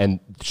lot. And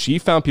she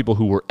found people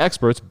who were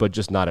experts, but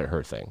just not at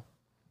her thing.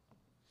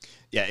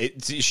 Yeah,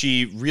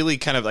 she really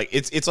kind of like,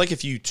 it's like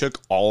if you took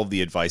all of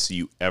the advice that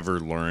you ever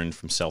learned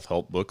from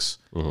self-help books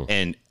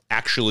and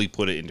actually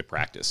put it into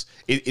practice.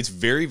 It's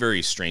very,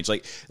 very strange.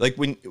 Like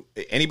when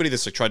anybody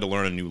that's like tried to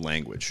learn a new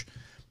language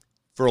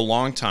for a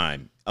long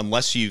time,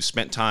 unless you've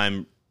spent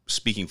time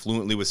speaking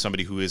fluently with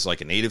somebody who is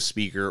like a native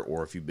speaker,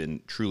 or if you've been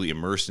truly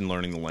immersed in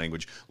learning the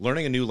language,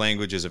 learning a new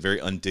language is a very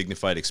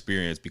undignified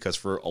experience, because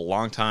for a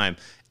long time,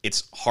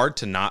 it's hard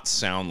to not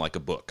sound like a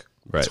book.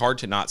 Right. It's hard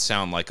to not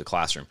sound like a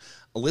classroom.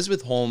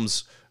 Elizabeth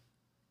Holmes'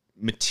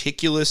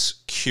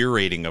 meticulous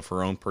curating of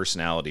her own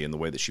personality and the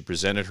way that she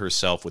presented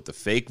herself with the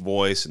fake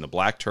voice and the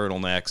black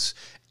turtlenecks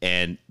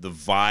and the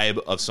vibe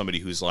of somebody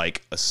who's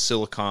like a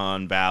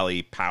Silicon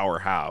Valley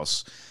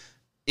powerhouse,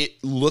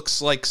 it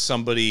looks like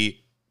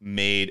somebody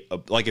made a,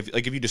 like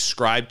if you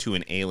describe to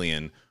an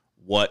alien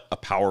what a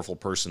powerful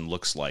person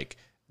looks like,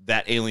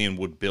 that alien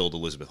would build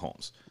Elizabeth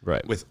Holmes,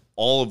 right? With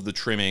all of the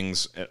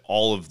trimmings and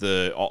all of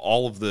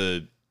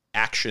the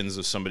actions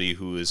of somebody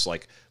who is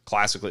like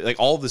classically, like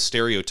all of the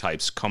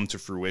stereotypes come to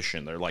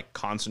fruition. They're like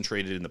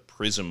concentrated in the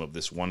prism of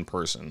this one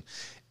person.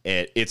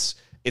 It's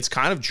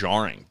kind of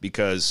jarring,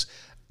 because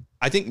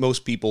I think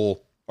most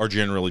people are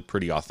generally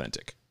pretty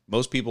authentic.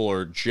 Most people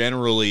are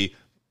generally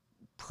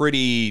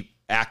pretty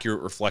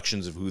accurate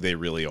reflections of who they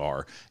really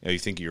are. You know, you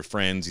think of your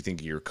friends, you think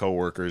of your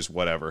coworkers,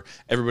 whatever.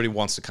 Everybody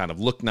wants to kind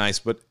of look nice,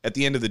 but at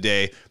the end of the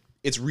day,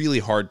 it's really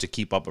hard to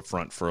keep up a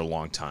front for a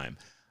long time,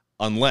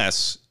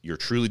 unless you're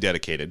truly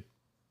dedicated,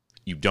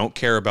 you don't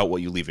care about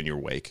what you leave in your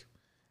wake,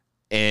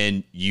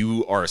 and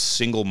you are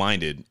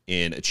single-minded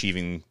in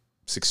achieving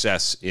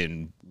success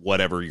in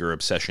whatever your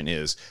obsession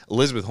is.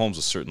 Elizabeth Holmes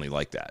was certainly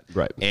like that.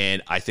 Right.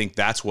 And I think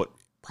that's what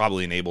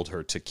probably enabled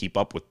her to keep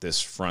up with this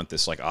front,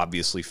 this like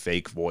obviously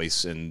fake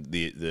voice and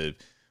the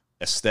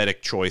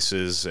aesthetic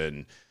choices.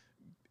 And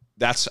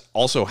that's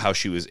also how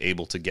she was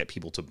able to get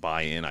people to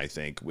buy in, I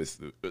think.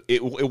 With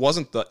it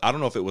wasn't the, I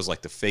don't know if it was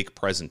like the fake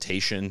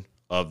presentation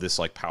of this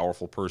like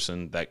powerful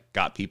person that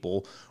got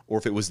people, or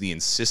if it was the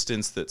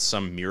insistence that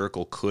some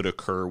miracle could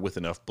occur with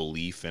enough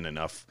belief and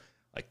enough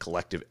like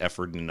collective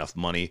effort and enough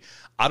money.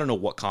 I don't know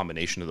what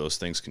combination of those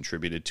things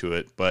contributed to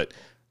it, but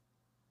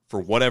for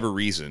whatever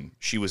reason,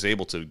 she was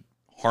able to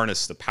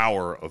harness the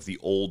power of the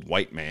old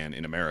white man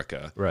in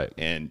America, right,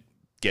 and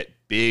get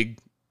big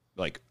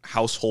like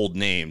household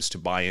names to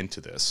buy into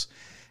this.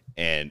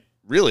 And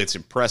really, it's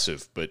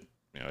impressive, but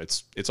you know,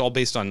 it's all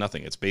based on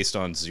nothing. It's based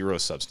on zero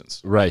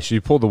substance. Right. She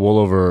pulled the wool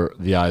over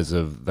the eyes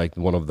of like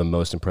one of the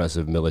most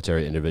impressive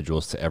military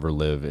individuals to ever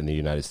live in the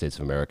United States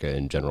of America,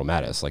 in General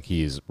Mattis. Like,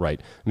 he's right.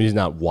 I mean, he's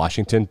not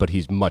Washington, but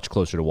he's much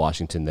closer to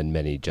Washington than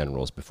many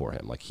generals before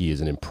him. Like, he is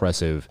an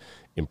impressive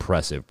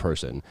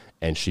person,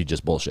 and she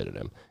just bullshitted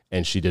him.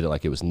 And she did it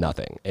like it was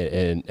nothing.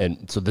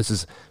 And so this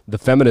is the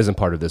feminism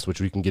part of this, which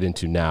we can get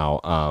into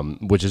now,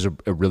 which is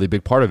a really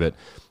big part of it.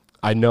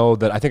 I know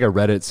that I think I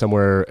read it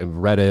somewhere in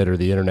Reddit or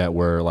the internet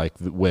where like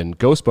when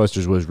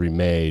Ghostbusters was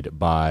remade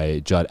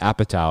by Judd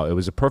Apatow, it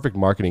was a perfect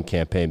marketing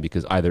campaign,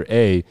 because either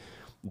A,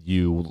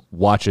 you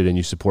watch it and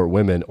you support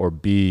women, or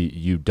B,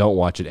 you don't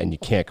watch it and you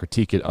can't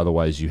critique it,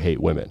 otherwise you hate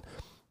women.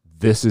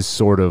 This is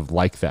sort of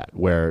like that,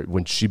 where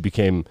when she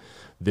became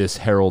this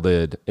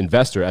heralded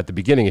investor at the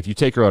beginning, if you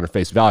take her on her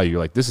face value, you're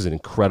like, this is an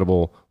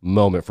incredible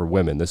moment for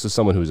women. This is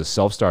someone who's a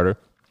self-starter,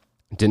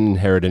 didn't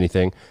inherit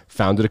anything,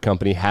 founded a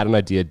company, had an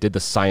idea, did the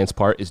science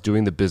part, is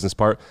doing the business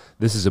part.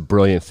 This is a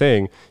brilliant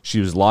thing. She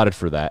was lauded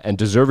for that, and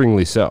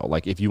deservingly so.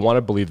 Like, if you want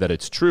to believe that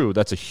it's true,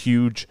 that's a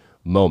huge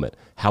moment.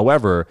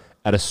 However,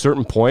 at a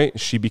certain point,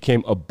 she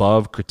became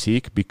above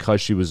critique because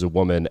she was a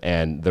woman,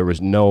 and there's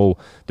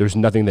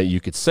nothing that you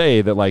could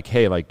say that like,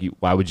 hey, like,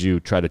 why would you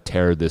try to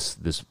tear this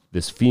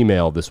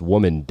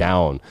woman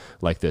down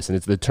like this?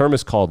 And the term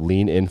is called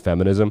lean-in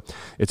feminism.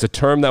 It's a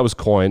term that was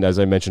coined, as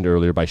I mentioned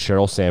earlier, by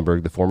Sheryl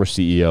Sandberg, the former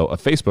CEO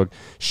of Facebook.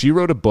 She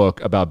wrote a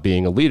book about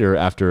being a leader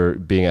after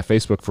being at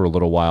Facebook for a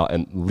little while,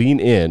 and lean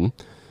in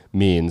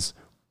means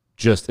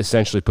just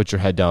essentially put your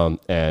head down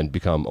and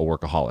become a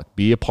workaholic.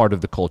 Be a part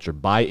of the culture.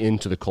 Buy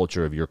into the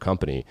culture of your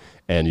company,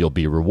 and you'll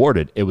be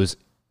rewarded. It was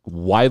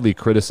widely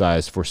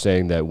criticized for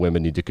saying that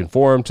women need to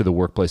conform to the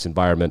workplace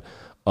environment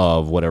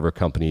of whatever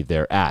company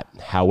they're at.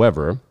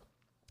 However,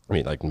 I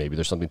mean, like, maybe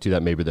there's something to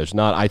that, maybe there's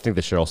not. I think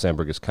that Sheryl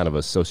Sandberg is kind of a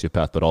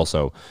sociopath, but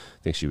also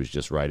I think she was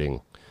just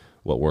writing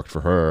what worked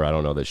for her. I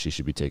don't know that she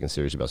should be taken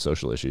serious about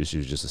social issues. She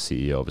was just a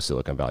CEO of a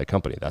Silicon Valley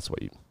company. That's what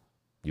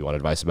you want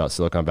advice about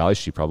Silicon Valley?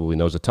 She probably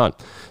knows a ton.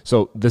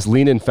 So this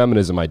lean-in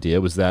feminism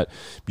idea was that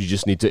you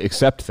just need to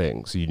accept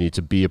things. You need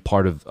to be a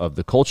part of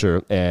the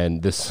culture.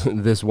 And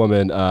this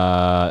woman,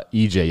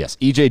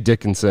 EJ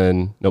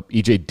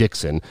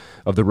Dixon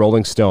of the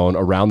Rolling Stone,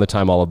 around the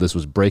time all of this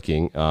was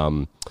breaking, I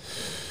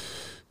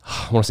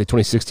want to say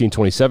 2016,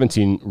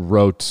 2017,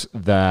 wrote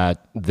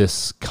that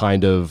this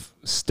kind of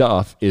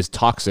stuff is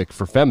toxic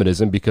for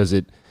feminism because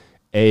it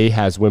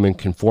has women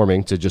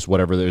conforming to just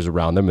whatever there is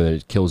around them, and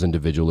it kills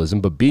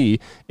individualism. But B,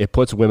 it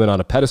puts women on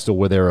a pedestal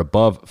where they're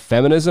above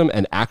feminism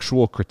and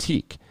actual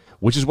critique,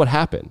 which is what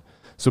happened.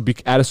 So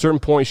at a certain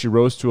point, she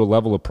rose to a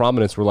level of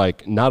prominence where,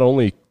 like, not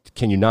only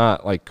can you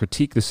not like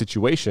critique the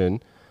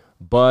situation,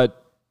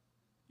 but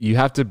you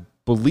have to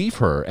believe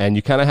her, and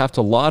you kind of have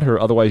to laud her.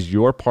 Otherwise,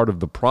 you're part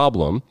of the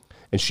problem.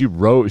 And she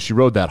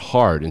rode that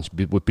hard, and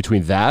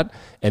between that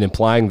and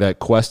implying that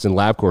Quest and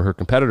LabCorp, her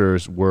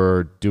competitors,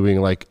 were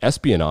doing like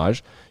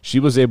espionage, she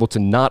was able to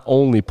not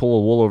only pull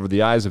a wool over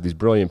the eyes of these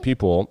brilliant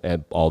people,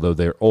 and although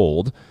they're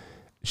old,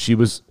 she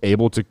was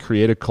able to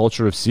create a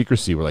culture of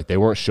secrecy where, like, they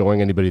weren't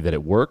showing anybody that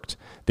it worked.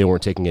 They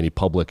weren't taking any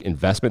public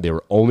investment. They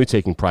were only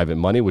taking private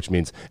money, which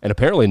means, and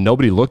apparently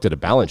nobody looked at a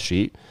balance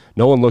sheet.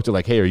 No one looked at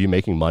like, hey, are you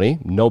making money?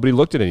 Nobody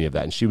looked at any of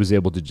that. And she was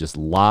able to just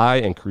lie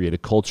and create a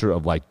culture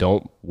of like,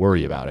 don't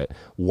worry about it,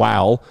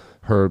 while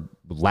her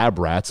lab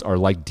rats are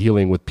like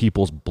dealing with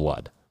people's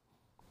blood.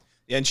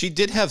 Yeah, and she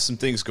did have some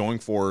things going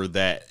for her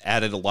that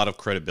added a lot of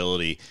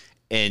credibility.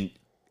 And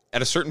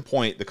at a certain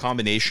point, the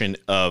combination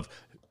of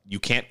you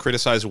can't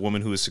criticize a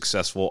woman who is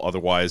successful,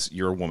 otherwise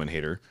you're a woman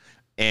hater,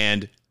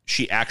 and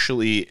she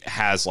actually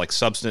has like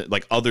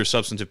other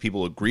substantive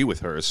people agree with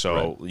her,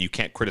 so right. You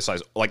can't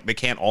criticize, like, they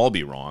can't all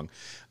be wrong.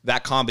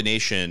 That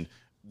combination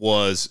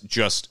was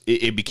just,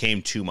 it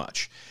became too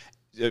much.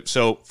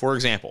 So, for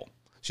example,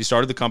 she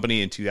started the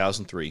company in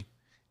 2003,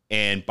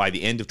 and by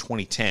the end of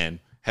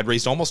 2010, had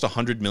raised almost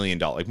 $100 million,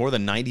 like more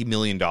than $90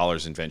 million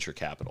in venture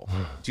capital.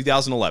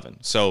 2011,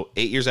 so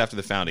 8 years after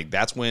the founding,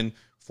 that's when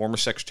former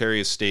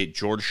Secretary of State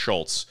George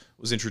Shultz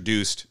was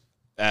introduced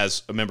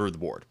as a member of the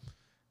board.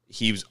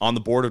 He was on the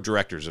board of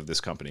directors of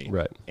this company.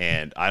 Right.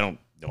 And I don't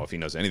know if he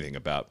knows anything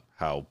about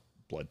how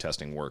blood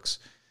testing works.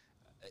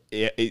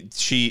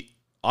 She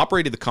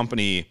operated the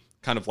company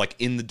kind of like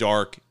in the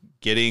dark,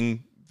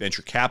 getting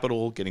venture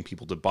capital, getting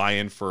people to buy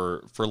in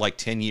for like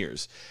 10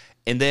 years.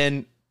 And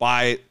then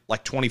by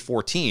like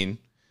 2014,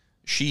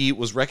 she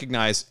was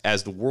recognized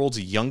as the world's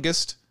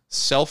youngest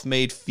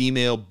self-made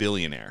female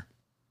billionaire.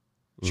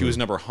 She was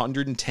number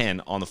 110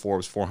 on the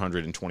Forbes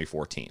 400 in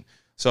 2014.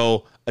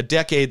 So a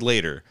decade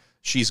later,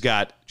 she's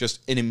got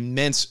just an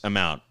immense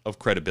amount of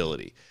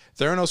credibility.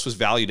 Theranos was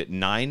valued at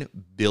 $9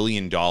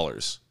 billion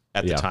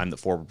at the time that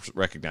Forbes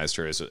recognized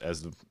her as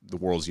the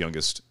world's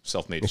youngest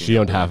self-made female. She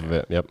owned half of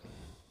it, yep.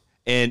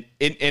 And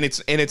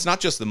it's not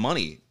just the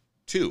money,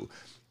 too.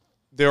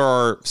 There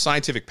are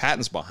scientific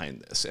patents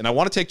behind this. And I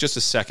want to take just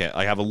a second.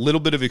 I have a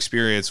little bit of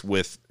experience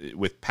with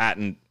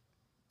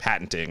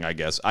patenting, I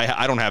guess.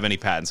 I don't have any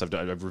patents.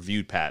 I've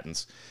reviewed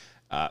patents.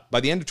 By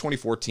the end of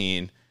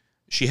 2014,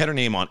 she had her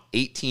name on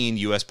 18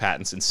 U.S.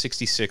 patents and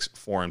 66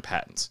 foreign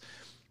patents.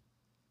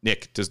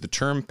 Nick, does the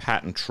term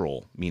patent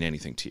troll mean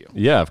anything to you?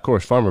 Yeah, of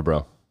course. Farmer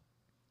bro.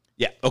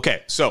 Yeah.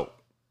 Okay. So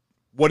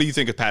what do you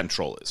think a patent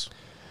troll is?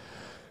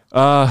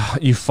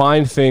 You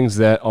find things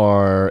that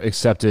are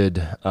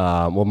accepted.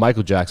 Well,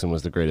 Michael Jackson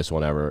was the greatest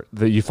one ever.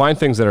 You find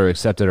things that are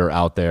accepted or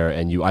out there,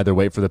 and you either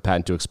wait for the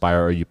patent to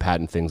expire or you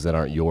patent things that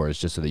aren't yours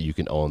just so that you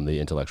can own the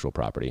intellectual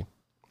property.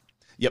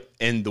 Yep.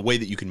 And the way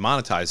that you can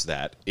monetize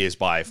that is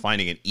by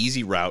finding an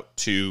easy route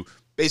to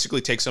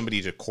basically take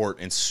somebody to court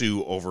and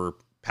sue over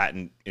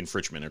patent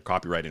infringement or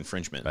copyright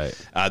infringement.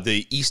 Right.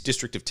 The East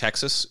District of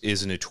Texas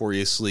is a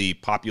notoriously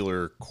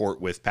popular court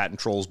with patent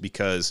trolls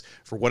because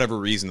for whatever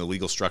reason, the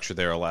legal structure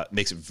there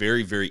makes it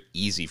very, very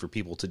easy for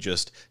people to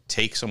just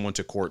take someone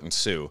to court and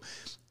sue.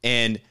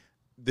 And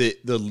the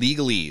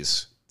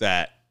legalese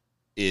that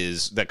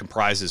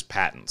comprises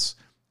patents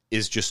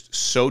is just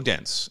so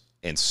dense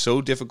and so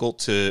difficult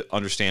to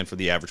understand for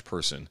the average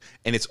person.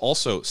 And it's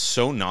also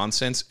so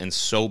nonsense and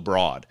so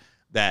broad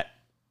that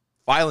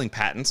filing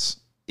patents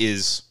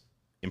is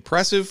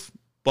impressive,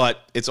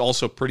 but it's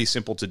also pretty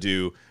simple to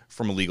do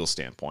from a legal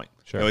standpoint.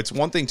 Sure. You know, it's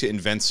one thing to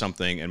invent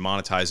something and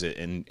monetize it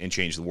and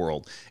change the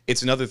world.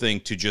 It's another thing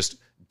to just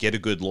get a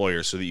good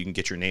lawyer so that you can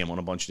get your name on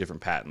a bunch of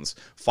different patents,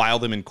 file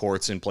them in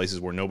courts in places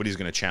where nobody's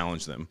going to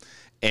challenge them.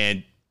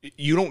 And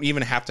you don't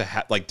even have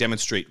to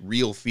demonstrate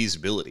real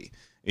feasibility.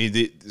 I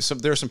mean,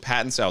 there are some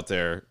patents out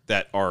there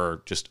that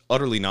are just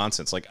utterly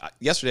nonsense. Like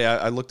yesterday,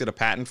 I looked at a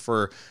patent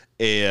for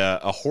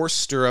a horse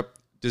stirrup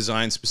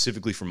designed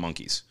specifically for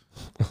monkeys.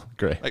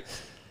 Great. Like,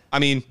 I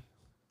mean,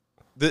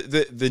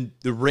 the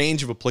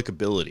range of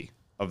applicability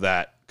of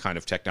that kind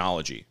of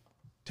technology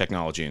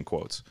in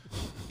quotes.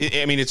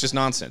 I mean, it's just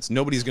nonsense.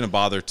 Nobody's going to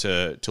bother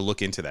to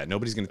look into that.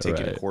 Nobody's going to take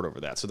it to court over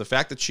that. So the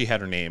fact that she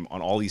had her name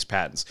on all these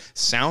patents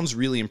sounds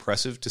really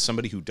impressive to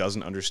somebody who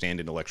doesn't understand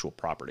intellectual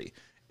property.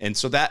 And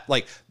so that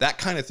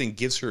kind of thing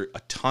gives her a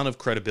ton of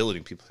credibility.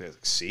 And people say,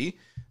 like, see,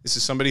 this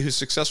is somebody who's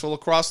successful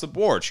across the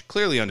board. She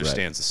clearly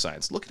understands the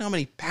science. Look at how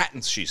many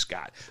patents she's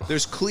got.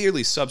 There's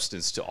clearly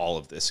substance to all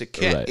of this. It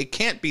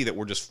can't be that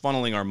we're just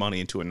funneling our money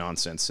into a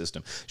nonsense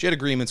system. She had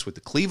agreements with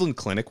the Cleveland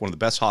Clinic, one of the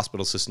best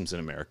hospital systems in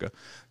America,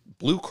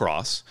 Blue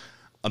Cross,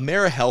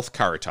 AmeriHealth,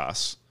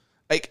 Caritas.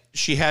 Like,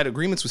 she had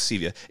agreements with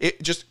Sevia.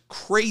 It just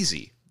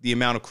crazy the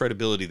amount of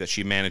credibility that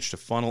she managed to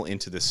funnel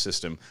into this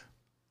system,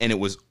 and it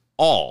was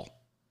all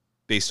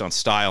based on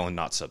style and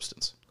not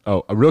substance.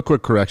 Oh, a real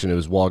quick correction. It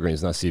was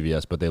Walgreens, not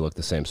CVS, but they look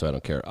the same, so I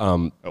don't care.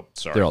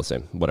 Sorry. They're all the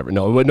same. Whatever.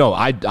 No,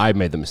 I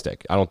made the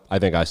mistake. I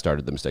think I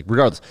started the mistake.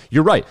 Regardless,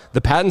 you're right. The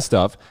patent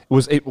stuff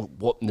then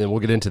we'll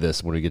get into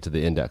this when we get to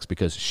the index,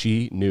 because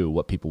she knew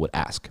what people would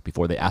ask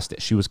before they asked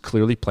it. She was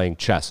clearly playing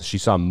chess. She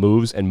saw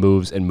moves and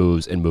moves and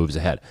moves and moves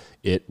ahead.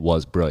 It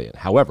was brilliant.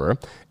 However,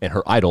 and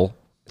her idol,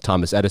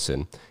 Thomas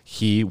Edison,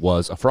 he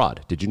was a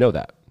fraud. Did you know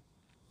that?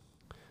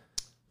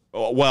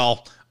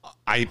 Well,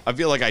 I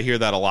feel like I hear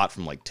that a lot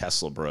from like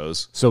Tesla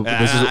bros. So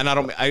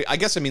I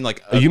guess I mean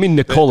like you mean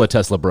Nikola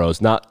Tesla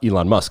bros, not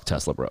Elon Musk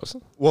Tesla bros.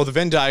 Well, the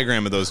Venn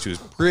diagram of those two is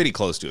pretty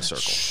close to a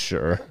circle.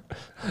 Sure,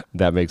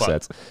 that makes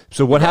sense.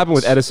 So what happened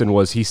with Edison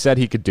was he said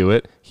he could do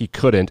it, he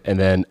couldn't, and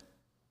then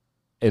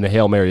in a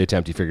Hail Mary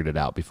attempt, he figured it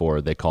out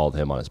before they called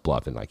him on his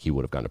bluff, and like he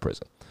would have gone to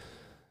prison.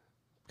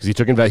 Because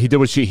he did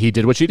what she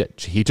did.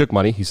 He took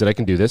money. He said, I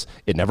can do this.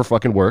 It never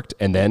fucking worked.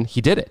 And then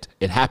he did it.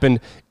 It happened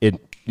in,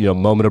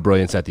 moment of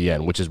brilliance at the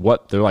end, which is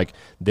what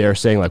they're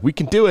saying, like, we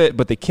can do it,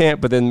 but they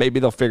can't, but then maybe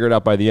they'll figure it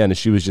out by the end. And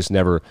she was just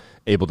never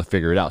able to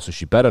figure it out. So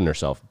she bet on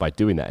herself by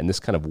doing that. And this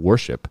kind of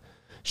worship,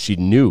 she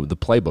knew the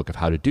playbook of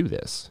how to do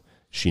this.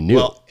 She knew.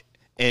 Well,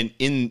 and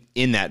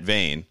in that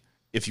vein,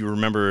 if you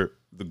remember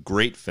the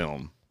great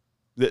film,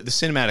 the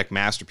cinematic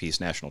masterpiece,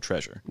 National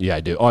Treasure. Yeah,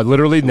 I do. Oh,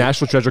 literally,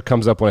 National Treasure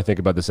comes up when I think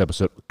about this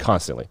episode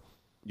constantly.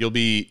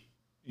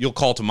 You'll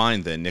call to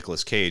mind then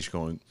Nicolas Cage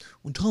going,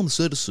 when Thomas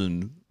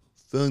Edison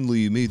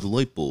finally made the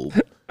light bulb,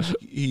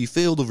 he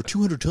failed over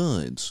 200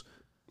 times.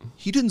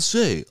 He didn't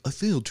say, I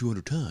failed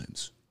 200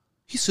 times.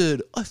 He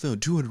said, I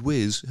found 200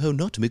 ways how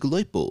not to make a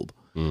light bulb.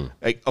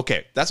 Like,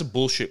 okay, that's a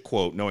bullshit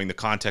quote, knowing the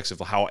context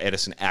of how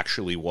Edison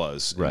actually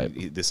was.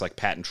 Right. This like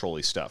patent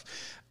trolley stuff.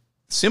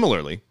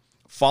 Similarly,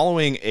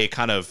 following a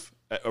kind of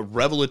a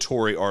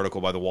revelatory article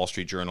by the Wall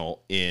Street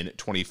Journal in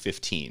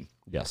 2015.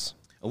 Yes.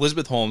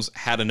 Elizabeth Holmes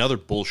had another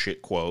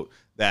bullshit quote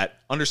that,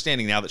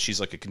 understanding now that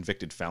she's like a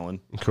convicted felon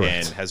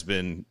Correct. and has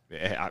been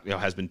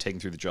taken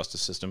through the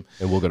justice system,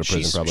 and will go to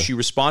prison probably. She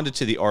responded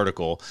to the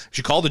article.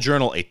 She called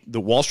the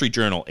Wall Street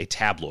Journal a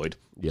tabloid,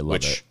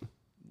 which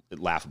is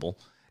laughable.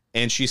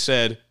 And she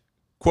said,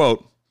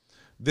 quote,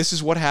 This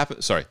is what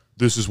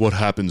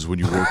happens when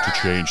you work to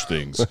change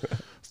things.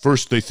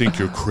 First they think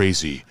you're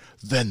crazy,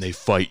 then they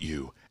fight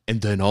you,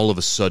 and then all of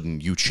a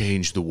sudden you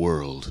change the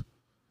world.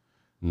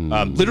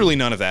 Literally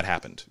none of that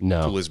happened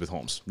to Elizabeth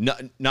Holmes.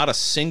 Not a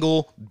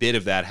single bit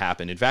of that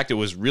happened. In fact, it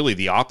was really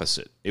the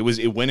opposite. It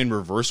went in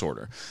reverse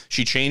order.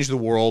 She changed the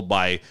world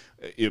by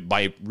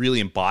really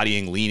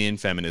embodying lean-in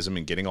feminism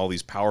and getting all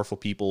these powerful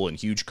people and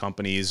huge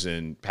companies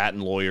and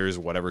patent lawyers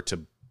or whatever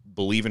to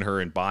believe in her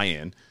and buy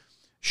in.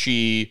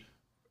 She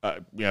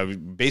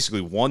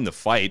basically won the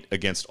fight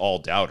against all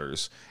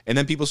doubters. And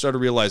then people started to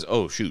realize,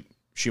 oh, shoot,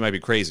 she might be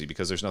crazy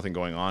because there's nothing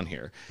going on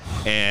here.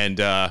 And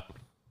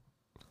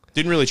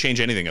didn't really change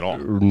anything at all.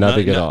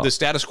 Nothing at all. The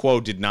status quo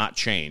did not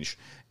change.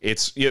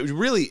 It's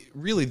really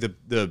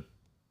the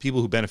people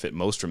who benefit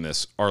most from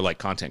this are like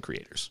content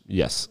creators.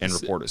 Yes. And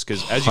reporters.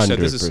 Because as you said,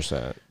 this is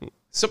 100%.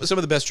 some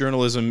of the best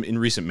journalism in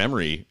recent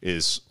memory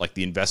is like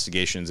the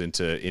investigations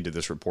into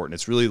this report. And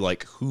it's really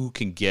like who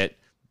can get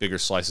bigger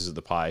slices of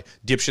the pie.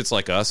 Dipshits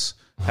like us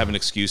have an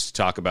excuse to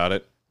talk about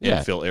it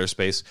and fill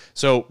airspace.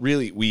 So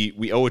really,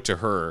 we owe it to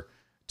her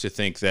to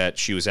think that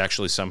she was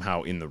actually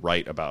somehow in the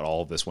right about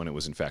all of this when it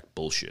was in fact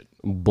bullshit.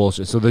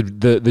 Bullshit. So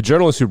the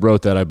journalist who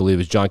wrote that, I believe,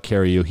 is John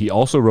Carreyrou. He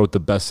also wrote the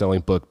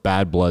best-selling book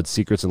Bad Blood: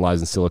 Secrets and Lies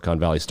in Silicon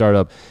Valley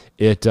Startup.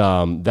 It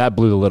that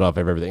blew the lid off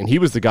of everything. And he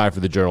was the guy for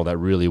the Journal that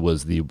really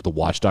was the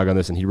watchdog on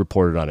this, and he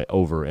reported on it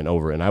over and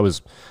over. And I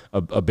was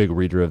a big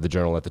reader of the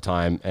Journal at the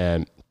time,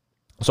 and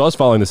so I was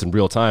following this in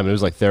real time, and it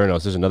was like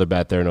Theranos. There's another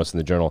bad Theranos in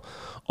the Journal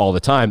all the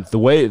time. The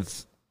way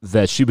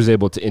that she was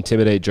able to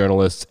intimidate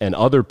journalists and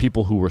other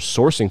people who were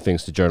sourcing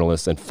things to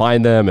journalists and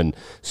find them and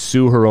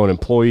sue her own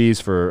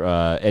employees for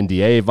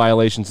NDA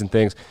violations and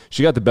things.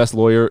 She got the best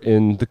lawyer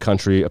in the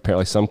country.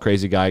 Apparently some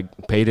crazy guy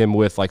paid him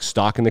with like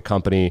stock in the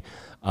company.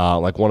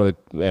 Like one of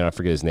the, and I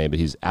forget his name, but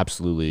he's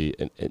absolutely,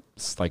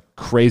 it's like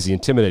crazy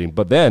intimidating.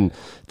 But then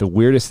the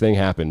weirdest thing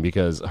happened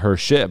because her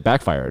shit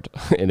backfired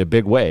in a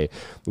big way,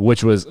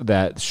 which was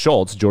that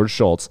George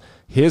Schultz,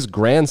 his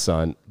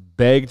grandson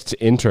begged to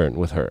intern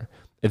with her.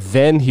 And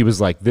then he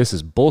was like, this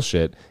is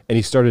bullshit. And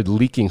he started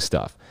leaking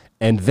stuff.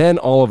 And then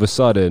all of a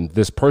sudden,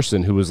 this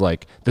person who was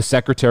like the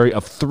secretary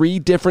of 3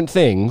 different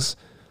things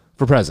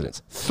for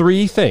presidents,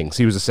 3 things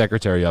he was a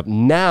secretary of.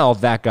 Now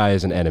that guy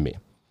is an enemy.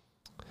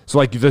 So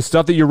like the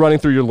stuff that you're running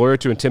through your lawyer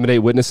to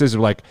intimidate witnesses are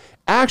like,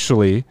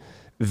 actually,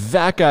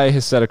 that guy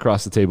has sat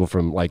across the table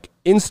from like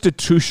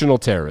institutional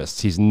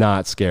terrorists. He's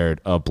not scared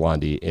of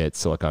Blondie at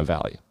Silicon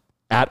Valley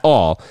at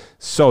all.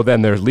 So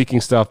then they're leaking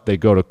stuff. They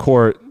go to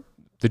court.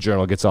 The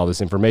Journal gets all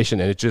this information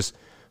and it just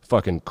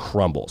fucking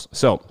crumbles.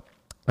 So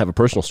I have a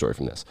personal story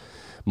from this.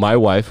 My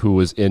wife, who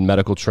was in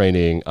medical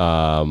training,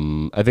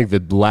 I think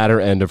the latter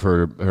end of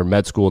her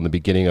med school and the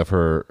beginning of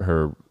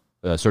her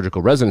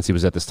surgical residency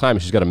was at this time.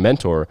 She's got a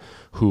mentor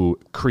who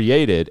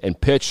created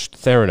and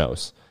pitched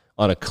Theranos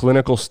on a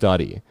clinical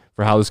study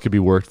for how this could be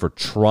worked for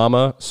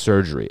trauma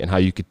surgery and how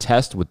you could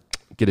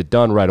get it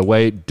done right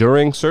away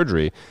during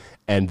surgery.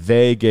 And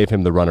they gave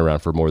him the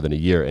runaround for more than a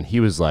year. And he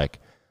was like,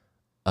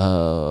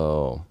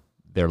 oh,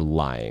 they're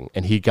lying.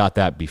 And he got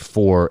that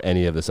before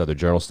any of this other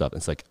journal stuff.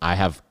 It's like, I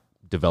have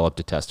developed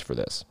a test for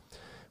this,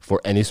 for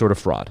any sort of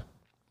fraud.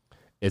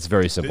 It's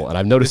very simple. And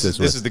I've noticed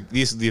this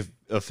is the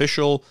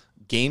official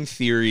game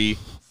theory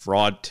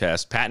fraud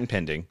test, patent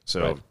pending.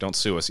 So don't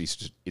sue us,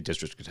 East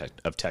District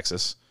of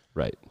Texas.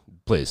 Right.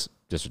 Please,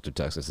 District of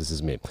Texas. This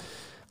is me.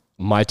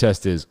 My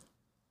test is,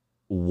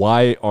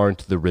 why aren't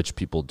the rich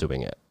people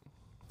doing it?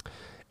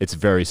 It's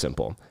very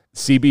simple.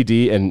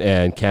 CBD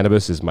and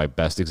cannabis is my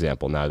best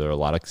example. Now, there are a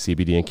lot of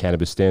CBD and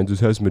cannabis stands that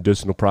has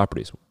medicinal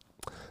properties.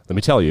 Let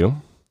me tell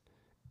you,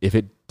 if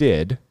it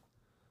did,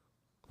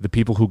 the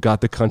people who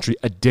got the country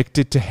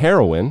addicted to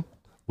heroin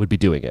would be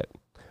doing it.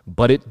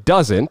 But it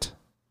doesn't,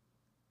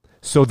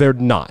 so they're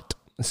not.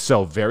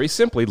 So very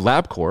simply,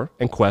 LabCorp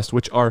and Quest,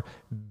 which are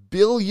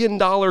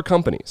billion-dollar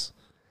companies,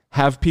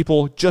 have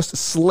people just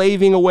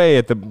slaving away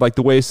at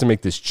the ways to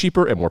make this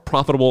cheaper and more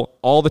profitable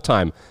all the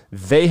time.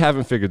 They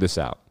haven't figured this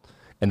out.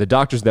 And the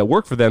doctors that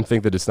work for them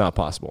think that it's not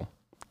possible.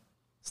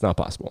 It's not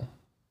possible.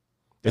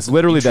 It's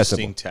literally that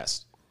simple. Interesting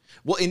test.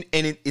 Well,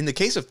 in the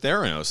case of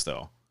Theranos,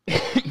 though,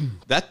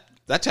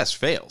 that test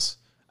fails.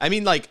 I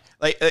mean, like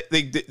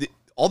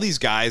all these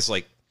guys,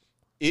 like,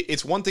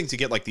 it's one thing to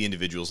get like the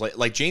individuals,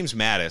 like James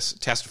Mattis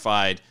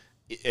testified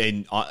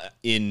in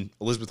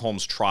Elizabeth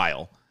Holmes'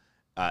 trial,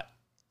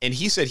 and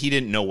he said he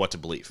didn't know what to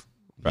believe.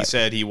 Right. He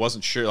said he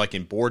wasn't sure, like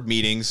in board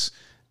meetings,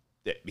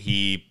 that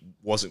he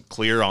wasn't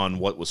clear on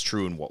what was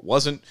true and what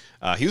wasn't.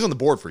 He was on the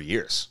board for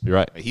years. You're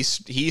right. He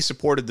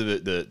supported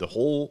the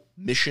whole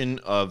mission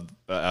of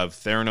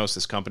Theranos,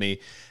 this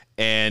company,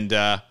 and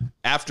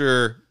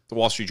after the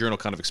Wall Street Journal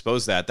kind of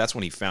exposed that's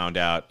when he found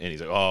out, and he's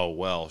like, oh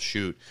well,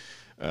 shoot.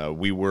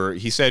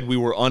 He said we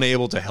were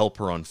unable to help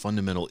her on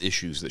fundamental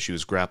issues that she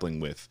was grappling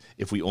with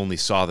if we only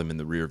saw them in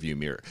the rearview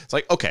mirror. It's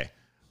like, okay,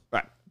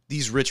 right.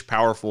 These rich,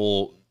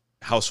 powerful,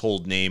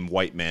 household name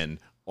white men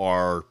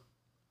are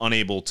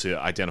unable to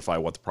identify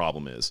what the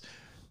problem is.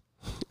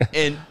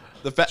 And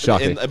the fact,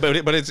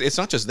 but it's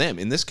not just them.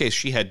 In this case,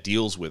 she had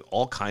deals with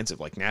all kinds of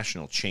like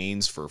national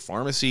chains for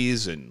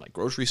pharmacies and like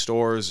grocery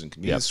stores and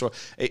convenience stores.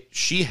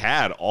 She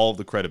had all of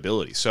the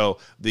credibility. So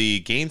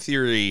the game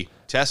theory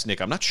test, Nick,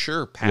 I'm not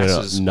sure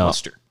passes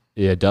muster.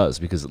 Yeah, it does,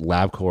 because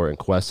LabCorp and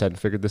Quest hadn't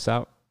figured this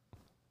out,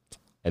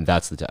 and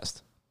that's the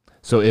test.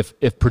 So if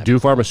Purdue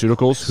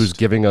Pharmaceuticals, who's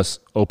giving us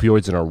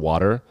opioids in our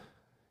water,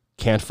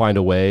 can't find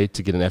a way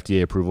to get an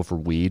FDA approval for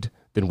weed,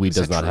 then weed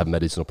does not have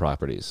medicinal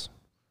properties.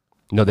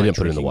 No, they didn't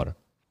put it in the water.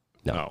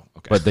 No,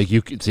 okay. But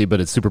you can see, but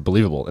it's super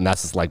believable, and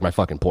that's just like my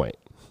fucking point.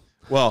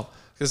 Well,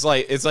 because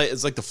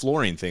it's like the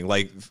fluorine thing.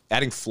 Like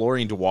adding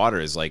fluorine to water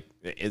is like,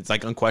 it's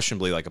like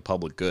unquestionably like a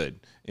public good,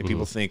 and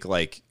people think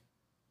like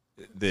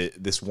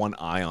this one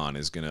ion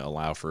is going to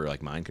allow for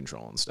like mind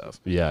control and stuff.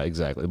 Yeah,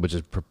 exactly. Which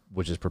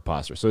is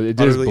preposterous. So it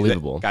is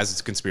believable, guys. It's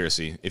a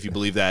conspiracy. If you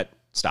believe that,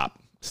 stop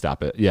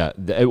it. Yeah.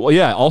 Well,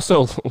 yeah.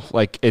 Also,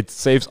 like, it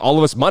saves all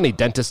of us money.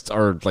 Dentists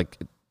are like,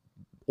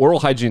 oral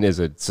hygiene is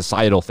a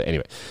societal thing.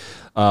 Anyway,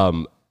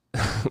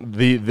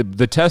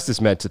 the test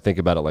is meant to think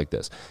about it like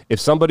this. If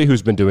somebody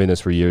who's been doing this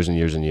for years and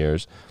years and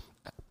years,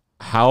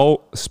 how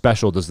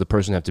special does the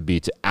person have to be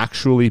to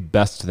actually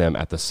best them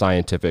at the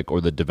scientific or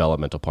the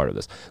developmental part of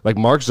this? Like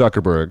Mark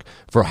Zuckerberg,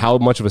 for how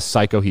much of a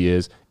psycho he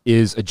is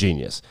a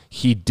genius.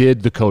 He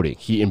did the coding.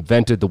 He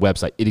invented the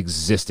website. It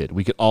existed.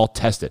 We could all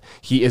test it.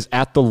 He is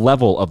at the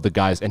level of the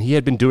guys, and he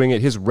had been doing it.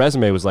 His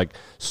resume was like,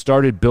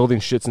 started building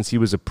shit since he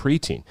was a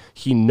preteen.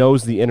 He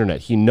knows the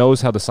internet. He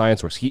knows how the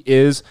science works. He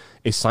is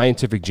a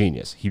scientific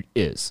genius. He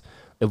is.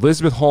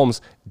 Elizabeth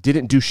Holmes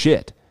didn't do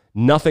shit.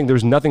 Nothing.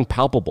 There's nothing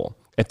palpable.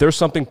 If there's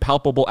something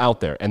palpable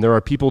out there, and there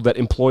are people that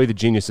employ the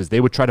geniuses, they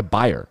would try to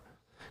buy her.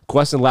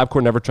 Quest and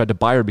LabCorp never tried to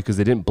buy her because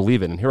they didn't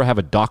believe it. And here I have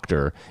a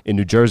doctor in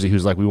New Jersey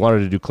who's like, we wanted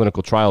to do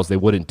clinical trials. They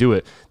wouldn't do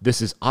it. This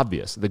is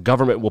obvious. The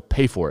government will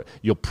pay for it.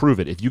 You'll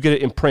prove it. If you get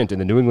it in print in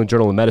the New England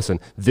Journal of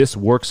Medicine, this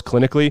works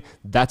clinically,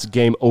 that's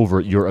game over.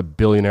 You're a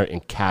billionaire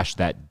in cash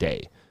that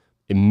day.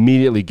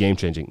 Immediately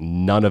game-changing.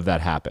 None of that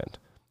happened.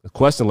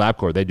 Quest and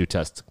LabCorp, they do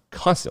tests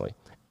constantly.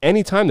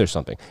 Anytime there's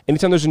something,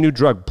 anytime there's a new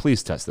drug,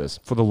 please test this.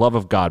 For the love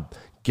of God,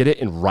 get it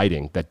in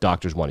writing that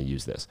doctors want to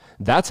use this.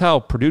 That's how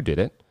Purdue did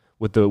it.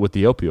 With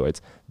the opioids,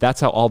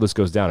 that's how all this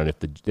goes down. And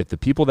if the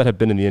people that have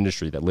been in the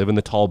industry, that live in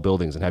the tall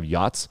buildings and have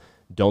yachts,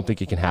 don't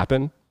think it can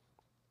happen,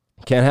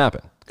 it can't happen.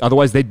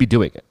 Otherwise, they'd be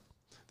doing it.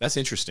 That's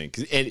interesting,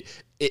 because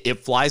it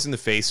flies in the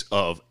face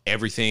of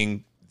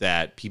everything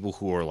that people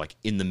who are like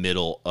in the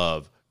middle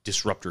of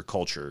disruptor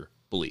culture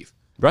believe.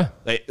 Right.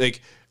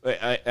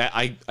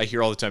 I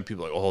hear all the time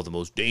people like, oh, the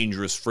most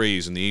dangerous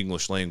phrase in the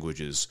English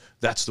language is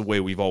that's the way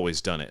we've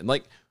always done it. And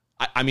like,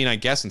 I mean, I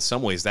guess in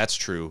some ways that's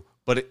true,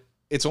 but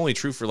it's only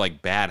true for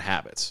like bad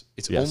habits.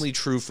 It's only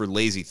true for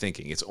lazy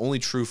thinking. It's only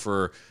true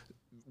for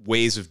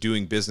ways of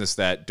doing business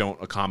that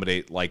don't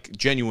accommodate like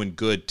genuine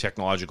good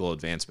technological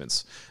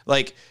advancements.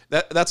 Like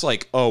that's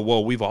like, oh,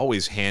 well, we've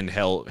always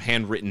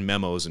handwritten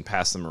memos and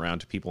passed them around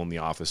to people in the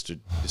office to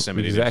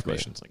disseminate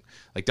information. It's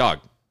like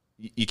dog,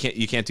 you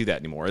can't do that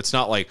anymore. It's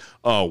not like,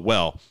 oh,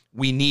 well,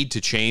 we need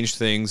to change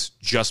things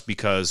just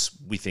because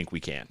we think we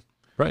can.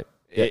 Right.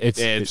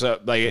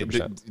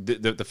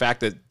 The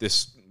fact that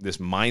this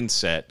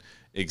mindset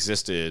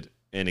existed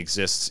and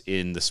exists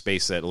in the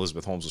space that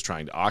Elizabeth Holmes was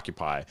trying to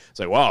occupy. It's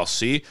like, wow,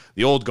 see,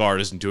 the old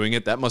guard isn't doing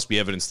it. That must be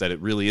evidence that it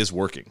really is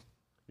working.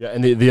 Yeah,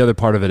 and the other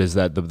part of it is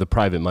that the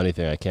private money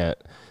thing, I can't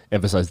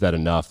emphasize that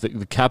enough.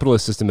 The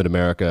capitalist system in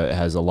America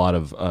has a lot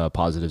of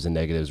positives and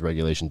negatives,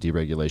 regulation,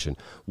 deregulation.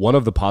 One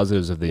of the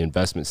positives of the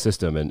investment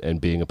system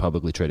and being a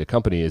publicly traded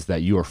company is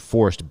that you are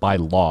forced by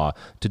law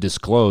to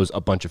disclose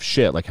a bunch of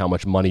shit, like how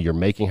much money you're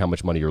making, how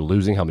much money you're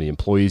losing, how many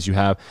employees you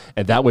have.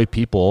 And that way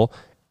people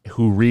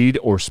who read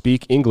or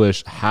speak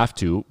English have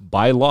to,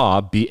 by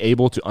law, be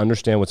able to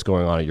understand what's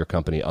going on at your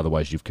company.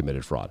 Otherwise, you've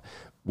committed fraud.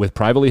 With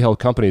privately held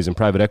companies and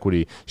private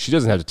equity, she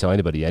doesn't have to tell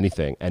anybody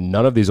anything. And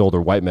none of these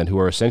older white men who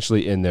are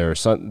essentially in their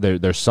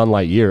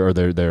sunlight year or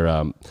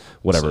their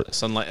whatever.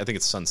 Sunlight, I think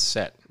it's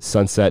sunset.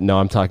 Sunset. No,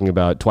 I'm talking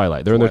about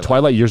twilight. They're in their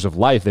twilight years of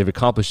life. They've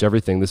accomplished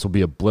everything. This will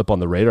be a blip on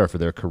the radar for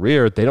their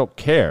career. They don't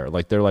care.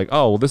 Like they're like,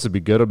 oh, well, this would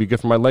be good. It'll be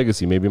good for my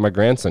legacy. Maybe my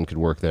grandson could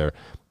work there.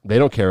 They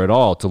don't care at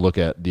all to look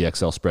at the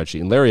Excel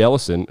spreadsheet. And Larry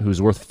Ellison,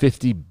 who's worth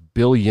 $50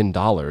 billion,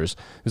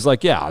 is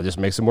like, yeah, I'll just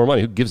make some more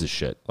money. Who gives a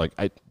shit? Like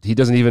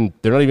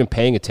they're not even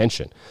paying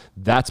attention.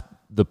 That's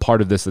the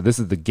part of this. This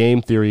is the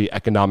game theory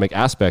economic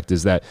aspect,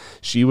 is that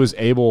she was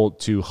able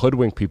to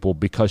hoodwink people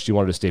because she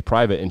wanted to stay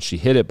private, and she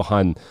hid it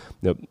behind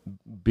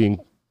being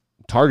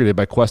targeted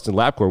by Quest and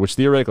LabCorp, which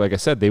theoretically, like I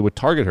said, they would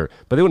target her,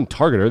 but they wouldn't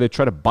target her. They'd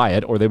try to buy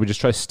it, or they would just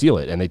try to steal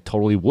it, and they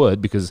totally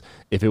would, because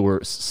if it were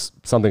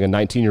something a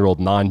 19-year-old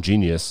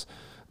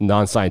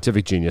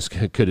non-scientific genius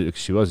could,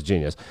 she was a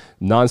genius,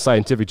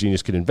 non-scientific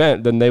genius could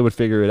invent, then they would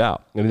figure it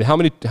out. I mean, how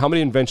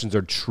many inventions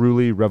are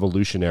truly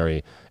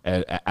revolutionary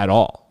at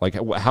all? Like,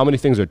 how many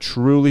things are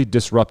truly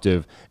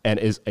disruptive and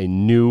is a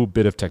new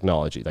bit of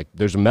technology? Like,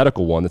 there's a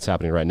medical one that's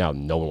happening right now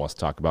no one wants to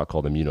talk about,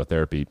 called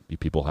immunotherapy.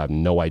 People have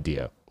no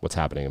idea what's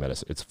happening in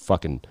medicine. It's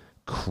fucking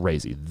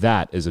crazy.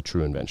 That is a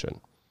true invention.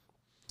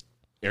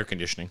 Air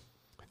conditioning.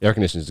 Air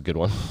conditioning is a good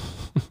one.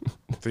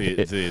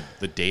 the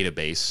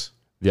database.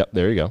 Yep,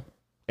 there you go.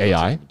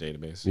 AI.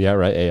 Database. Yeah,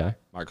 right, AI.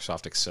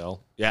 Microsoft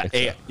Excel. Yeah,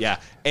 Excel.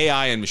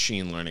 AI and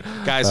machine learning.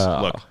 Guys,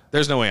 look,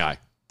 there's no AI.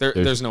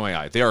 There's no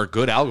AI. There are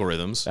good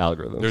algorithms.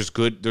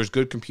 There's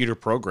good computer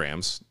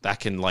programs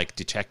that can like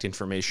detect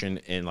information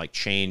and like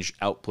change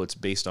outputs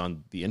based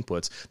on the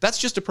inputs. That's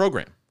just a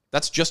program.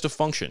 That's just a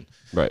function.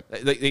 Right.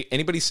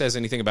 Anybody says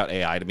anything about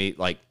AI to me,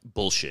 like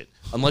bullshit.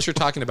 Unless you're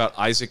talking about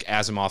Isaac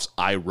Asimov's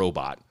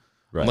iRobot.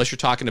 Right. Unless you're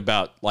talking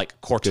about like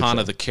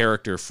Cortana, the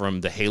character from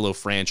the Halo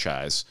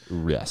franchise.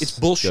 Yes. It's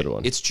bullshit.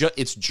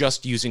 It's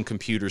just using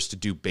computers to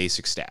do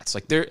basic stats.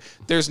 Like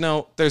there's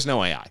no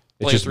AI.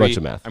 It's just a bunch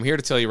of math. I'm here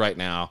to tell you right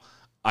now.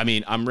 I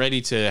mean, I'm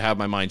ready to have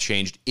my mind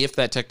changed if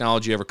that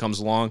technology ever comes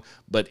along.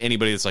 But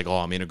anybody that's like, oh,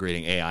 I'm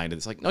integrating AI into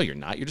this, like, no, you're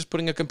not. You're just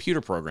putting a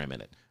computer program in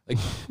it.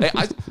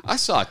 Like, I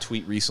saw a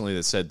tweet recently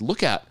that said,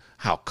 look at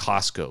how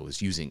Costco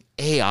is using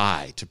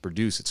AI to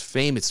produce its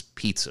famous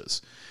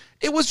pizzas.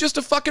 It was just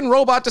a fucking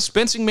robot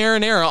dispensing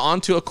marinara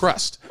onto a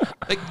crust.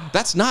 Like,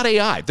 that's not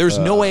AI. There's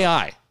no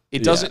AI.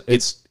 It doesn't. Yeah,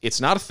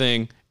 it's not a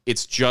thing.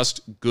 It's just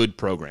good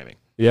programming.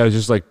 Yeah, it's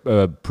just like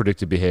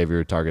predictive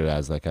behavior, targeted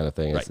ads, that kind of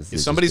thing. Right. If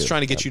somebody's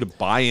trying to get you to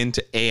buy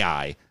into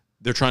AI,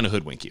 they're trying to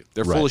hoodwink you.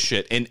 They're full of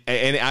shit. And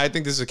I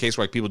think this is a case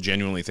where like, people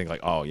genuinely think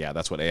like, oh yeah,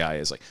 that's what AI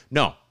is. Like,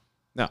 no.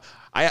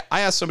 I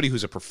asked somebody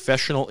who's a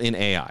professional in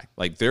AI,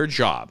 like their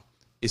job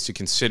is to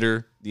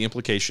consider the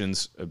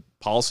implications of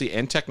policy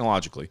and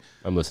technologically.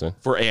 I'm listening.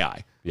 For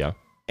AI. Yeah.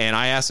 And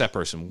I asked that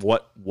person,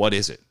 what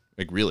is it?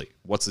 Like, really,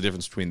 what's the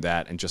difference between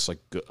that and just like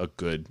a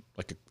good,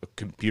 like a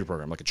computer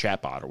program, like a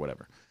chatbot or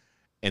whatever?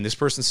 And this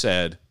person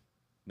said,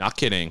 not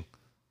kidding,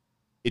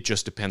 it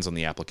just depends on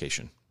the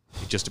application.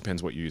 It just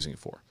depends what you're using it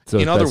for. So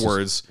in other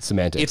words,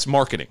 semantic. It's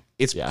marketing.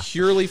 It's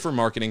purely for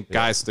marketing.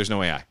 Guys, there's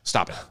no AI.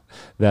 Stop it.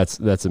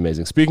 That's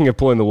amazing. Speaking of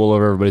pulling the wool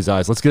over everybody's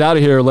eyes, let's get out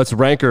of here. Let's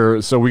rank her.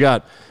 So we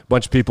got a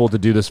bunch of people to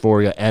do this for.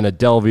 We got Anna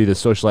Delvey, the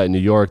socialite in New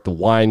York, the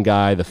wine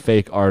guy, the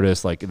fake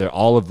artist. Like we're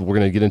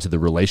going to get into the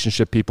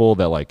relationship people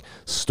that like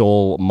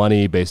stole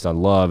money based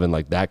on love and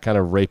like that kind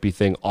of rapey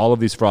thing. All of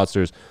these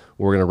fraudsters,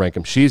 we're going to rank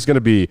them. She's going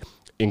to be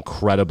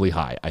incredibly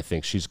high. I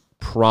think she's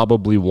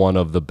probably one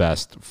of the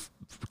best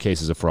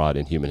cases of fraud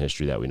in human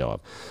history that we know of.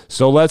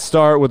 So let's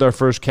start with our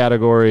first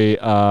category.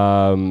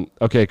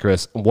 Okay,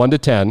 Chris, 1 to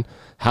 10,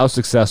 how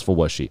successful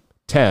was she?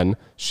 10,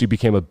 she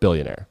became a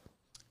billionaire.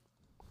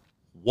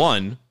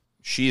 1,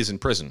 she is in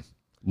prison.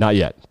 Not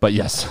yet, but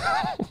yes.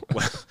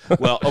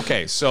 Well,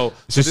 okay, so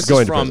this is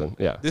going to prison.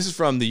 Yeah. This is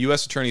from the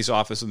U.S. Attorney's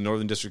Office of the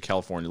Northern District of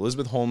California.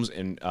 Elizabeth Holmes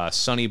and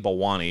Sunny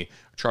Balwani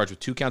are charged with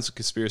 2 counts of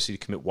conspiracy to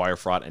commit wire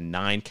fraud and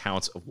 9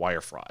 counts of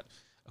wire fraud.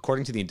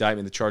 According to the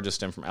indictment, the charges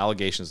stem from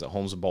allegations that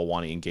Holmes and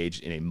Balwani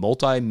engaged in a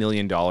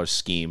multi-million-dollar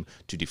scheme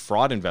to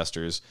defraud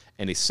investors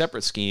and a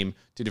separate scheme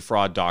to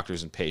defraud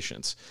doctors and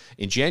patients.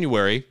 In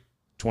January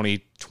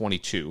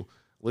 2022,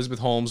 Elizabeth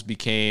Holmes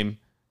became,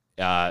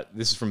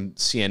 this is from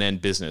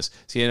CNN Business,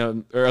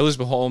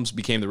 Elizabeth Holmes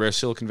became the rare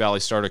Silicon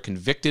Valley starter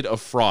convicted of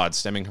fraud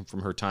stemming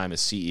from her time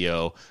as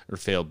CEO of her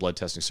failed blood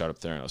testing startup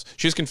Theranos.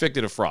 She was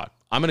convicted of fraud.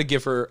 I'm going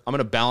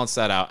to balance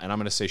that out, and I'm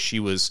going to say she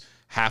was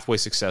halfway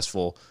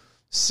successful.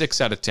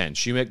 6 out of 10.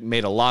 She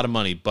made a lot of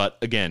money, but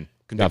again,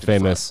 got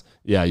famous.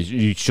 Yeah,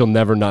 she'll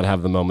never not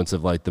have the moments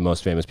of like the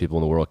most famous people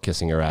in the world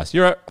kissing her ass.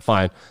 You're right,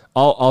 fine.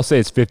 I'll say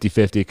it's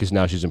 50-50 because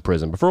now she's in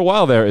prison. But for a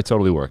while there, it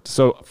totally worked.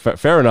 So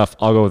fair enough.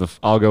 I'll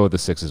go with the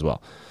 6 as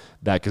well.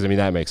 Because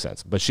that makes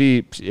sense. But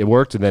it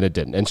worked and then it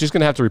didn't, and she's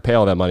gonna have to repay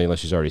all that money unless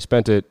she's already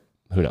spent it.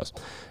 Who knows?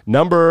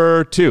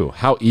 Number 2,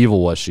 how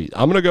evil was she?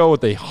 I'm gonna go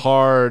with a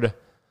hard.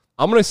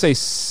 I'm going to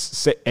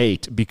say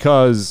 8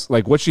 because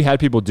like what she had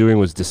people doing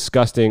was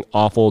disgusting,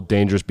 awful,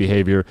 dangerous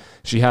behavior.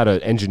 She had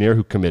an engineer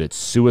who committed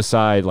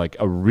suicide, like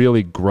a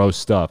really gross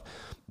stuff.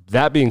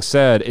 That being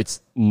said,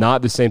 it's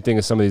not the same thing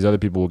as some of these other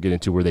people we'll get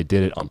into where they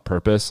did it on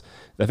purpose.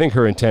 I think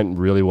her intent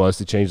really was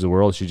to change the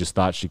world. She just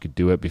thought she could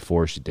do it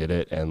before she did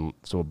it. And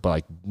so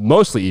like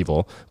mostly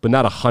evil, but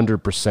not 100%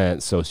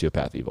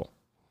 sociopath evil.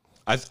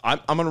 I'm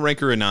going to rank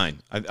her a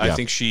 9. I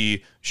think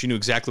she knew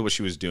exactly what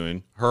she was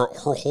doing. Her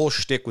whole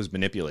shtick was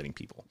manipulating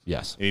people.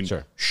 Yes, I mean,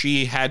 sure.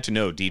 She had to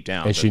know deep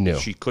down and she knew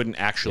she couldn't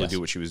actually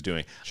do what she was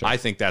doing. Sure. I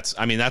think that's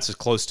as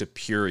close to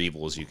pure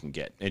evil as you can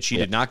get. And she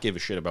did not give a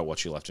shit about what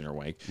she left in her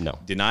wake. No.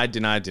 Denied.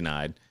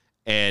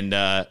 And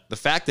the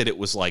fact that it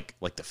was like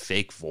the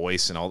fake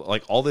voice and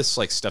all this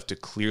like stuff to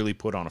clearly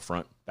put on a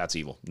front, that's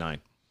evil.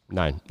 9.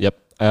 Yep.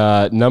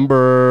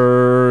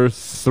 Number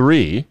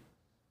 3.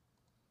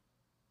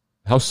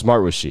 How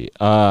smart was she?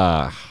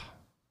 I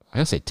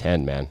gotta say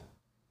 10, man.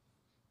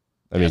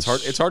 I mean,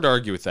 it's hard to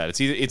argue with that.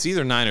 It's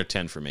either 9 or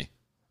 10 for me.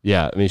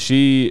 Yeah, I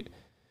mean,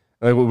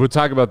 we'll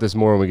talk about this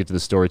more when we get to the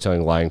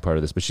storytelling, lying part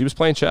of this. But she was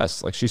playing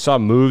chess. Like she saw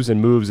moves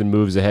and moves and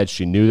moves ahead.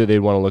 She knew that they'd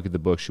want to look at the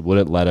book. She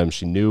wouldn't let them.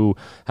 She knew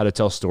how to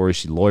tell stories.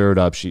 She lawyered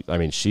up.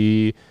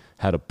 She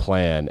had a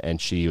plan, and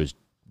she was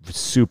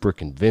super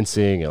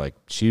convincing. And like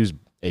she was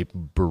a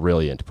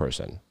brilliant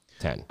person.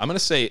 10. I'm gonna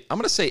say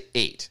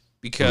 8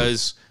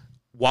 because.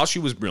 While she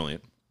was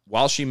brilliant,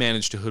 while she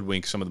managed to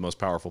hoodwink some of the most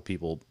powerful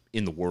people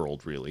in the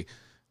world, really,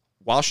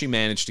 while she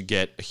managed to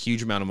get a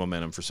huge amount of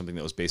momentum for something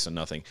that was based on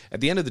nothing, at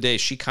the end of the day,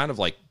 she kind of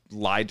like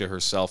lied to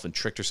herself and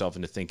tricked herself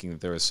into thinking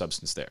that there was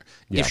substance there.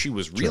 Yeah, if she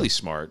was really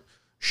smart,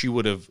 she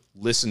would have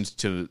listened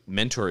to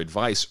mentor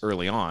advice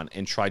early on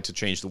and tried to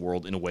change the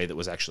world in a way that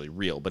was actually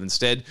real. But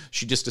instead,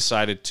 she just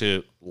decided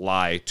to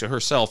lie to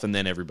herself and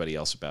then everybody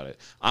else about it.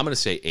 I'm going to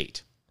say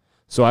 8.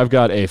 So I've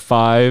got a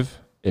 5,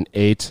 an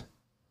 8,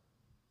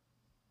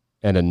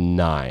 and a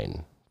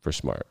 9 for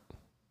smart.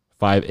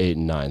 5, 8,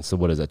 and 9. So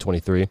what is that,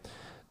 23?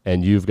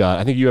 And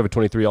I think you have a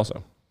 23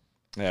 also.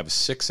 I have a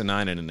 6, a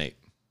 9, and an 8.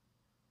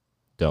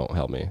 Don't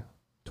help me.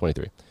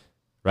 23.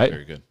 Right?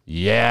 Very good.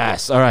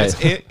 Yes. All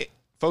right.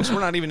 Folks, we're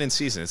not even in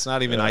season. It's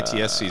not even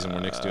ITS season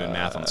where Nick's doing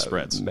math on the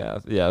spreads.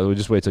 Math. Yeah, we'll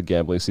just wait till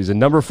gambling season.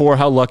 Number 4,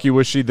 how lucky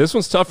was she? This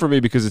one's tough for me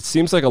because it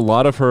seems like a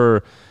lot of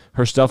her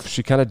stuff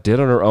she kind of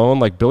did on her own.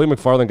 Like Billy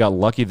McFarland got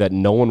lucky that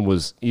no one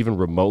was even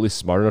remotely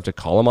smart enough to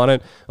call him on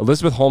it.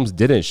 Elizabeth Holmes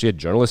didn't. She had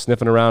journalists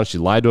sniffing around. She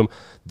lied to him.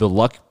 The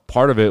luck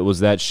part of it was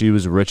that she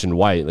was rich and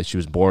white. Like she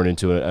was born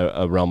into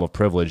a realm of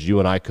privilege. You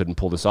and I couldn't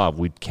pull this off.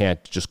 We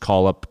can't just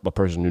call up a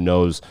person who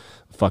knows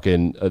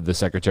fucking the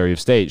Secretary of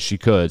State. She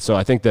could. So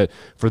I think that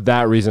for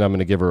that reason, I'm going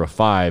to give her a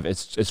 5.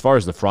 It's, as far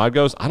as the fraud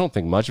goes, I don't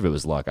think much of it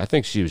was luck. I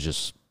think she was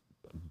just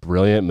a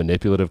brilliant,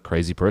 manipulative,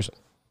 crazy person.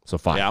 So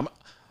 5. Yeah,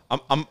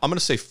 I'm going to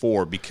say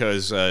 4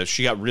 because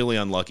she got really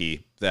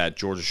unlucky that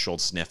George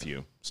Shultz's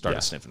nephew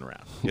started sniffing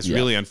around. It's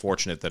really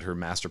unfortunate that her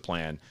master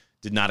plan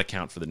did not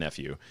account for the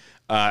nephew.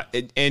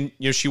 And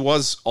she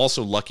was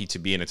also lucky to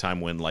be in a time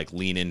when like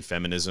lean in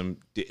feminism,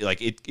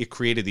 like it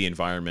created the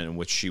environment in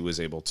which she was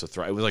able to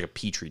thrive. It was like a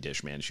petri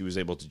dish, man. She was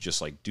able to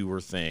just like do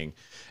her thing,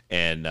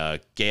 and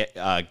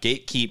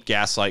gatekeep,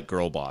 gaslight,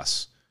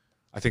 girlboss.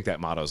 I think that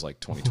motto is like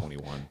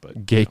 2021,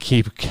 but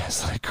Gatekeep,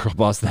 Gaslight,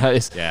 Girlboss.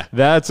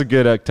 That's a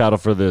good title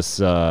for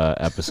this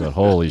episode.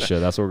 Holy shit,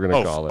 that's what we're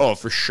gonna call it. Oh,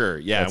 for sure,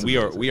 yeah. And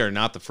we are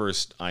not the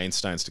first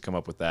Einsteins to come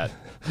up with that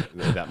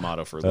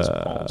motto for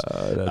Elizabeth Holmes.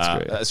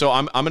 That's great. So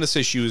I'm gonna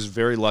say she was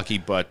very lucky,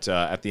 but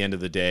at the end of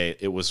the day,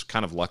 it was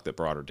kind of luck that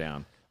brought her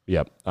down.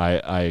 Yep,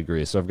 I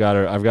agree. So I've got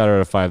her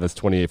at a 5. That's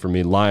 28 for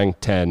me. Lying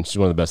 10. She's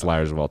one of the best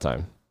liars of all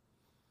time.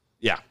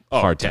 Yeah,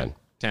 hard 10.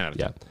 10 out of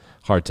 10. Yeah.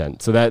 Hard 10.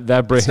 So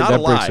that brings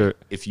her.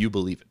 If you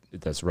believe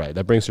it. That's right.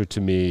 That brings her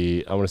to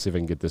me. I want to see if I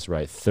can get this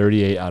right.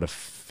 38 out of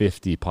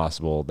 50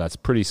 possible. That's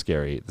pretty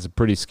scary. That's a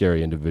pretty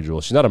scary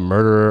individual. She's not a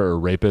murderer or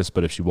rapist,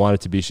 but if she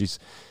wanted to be,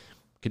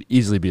 could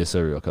easily be a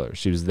serial killer.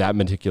 She was that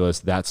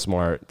meticulous, that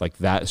smart, like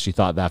that. She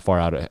thought that far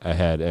out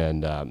ahead,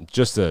 and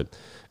just a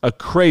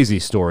crazy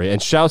story. And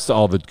shouts to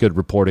all the good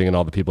reporting and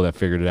all the people that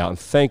figured it out. And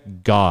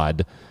thank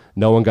God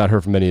no one got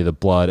hurt from any of the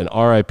blood, and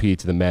RIP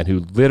to the man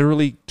who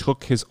literally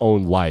took his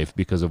own life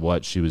because of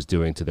what she was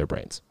doing to their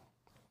brains.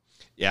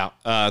 Yeah,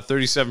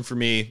 37 for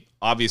me.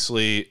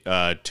 Obviously,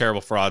 terrible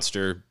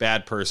fraudster,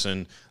 bad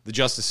person. The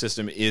justice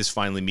system is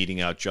finally meting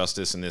out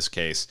justice in this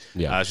case.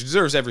 Yeah. She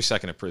deserves every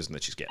second of prison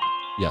that she's getting.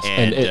 Yes.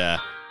 And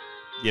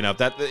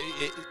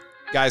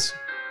guys,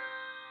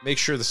 make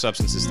sure the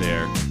substance is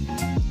there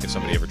if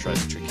somebody ever tries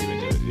to trick you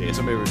into it. If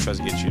somebody ever tries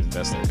to get you to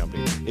invest in their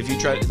company. If you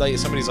try, like,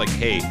 somebody's like,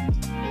 hey,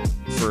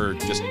 for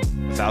just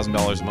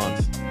 $1,000 a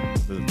month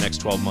for the next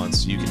 12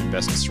 months, you can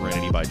invest in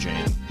Serenity by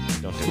Jan.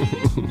 Don't do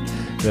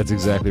it. That's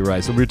exactly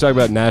right. So we were talking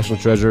about National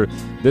Treasure.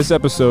 This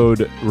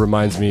episode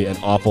reminds me an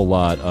awful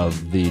lot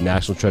of the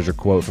National Treasure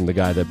quote from the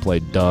guy that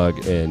played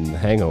Doug in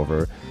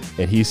Hangover.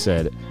 And he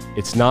said,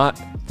 it's not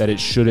that it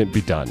shouldn't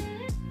be done.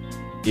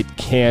 It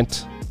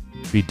can't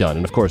be done.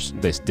 And of course,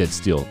 they did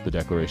steal the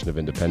Declaration of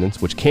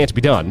Independence, which can't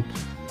be done.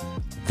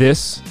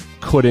 This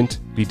couldn't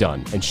be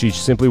done. And she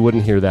simply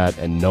wouldn't hear that,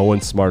 and no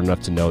one smart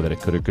enough to know that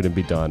it couldn't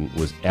be done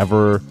was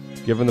ever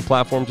given the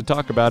platform to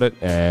talk about it,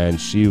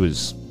 and she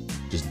was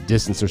just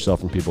distanced herself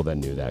from people that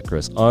knew that,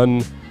 Chris.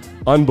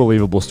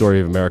 Unbelievable story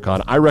of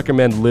Americana. I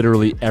recommend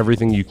literally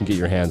everything you can get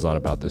your hands on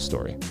about this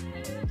story.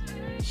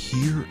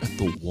 Here at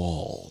the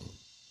wall,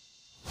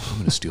 I'm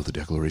going to steal the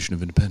Declaration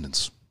of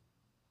Independence.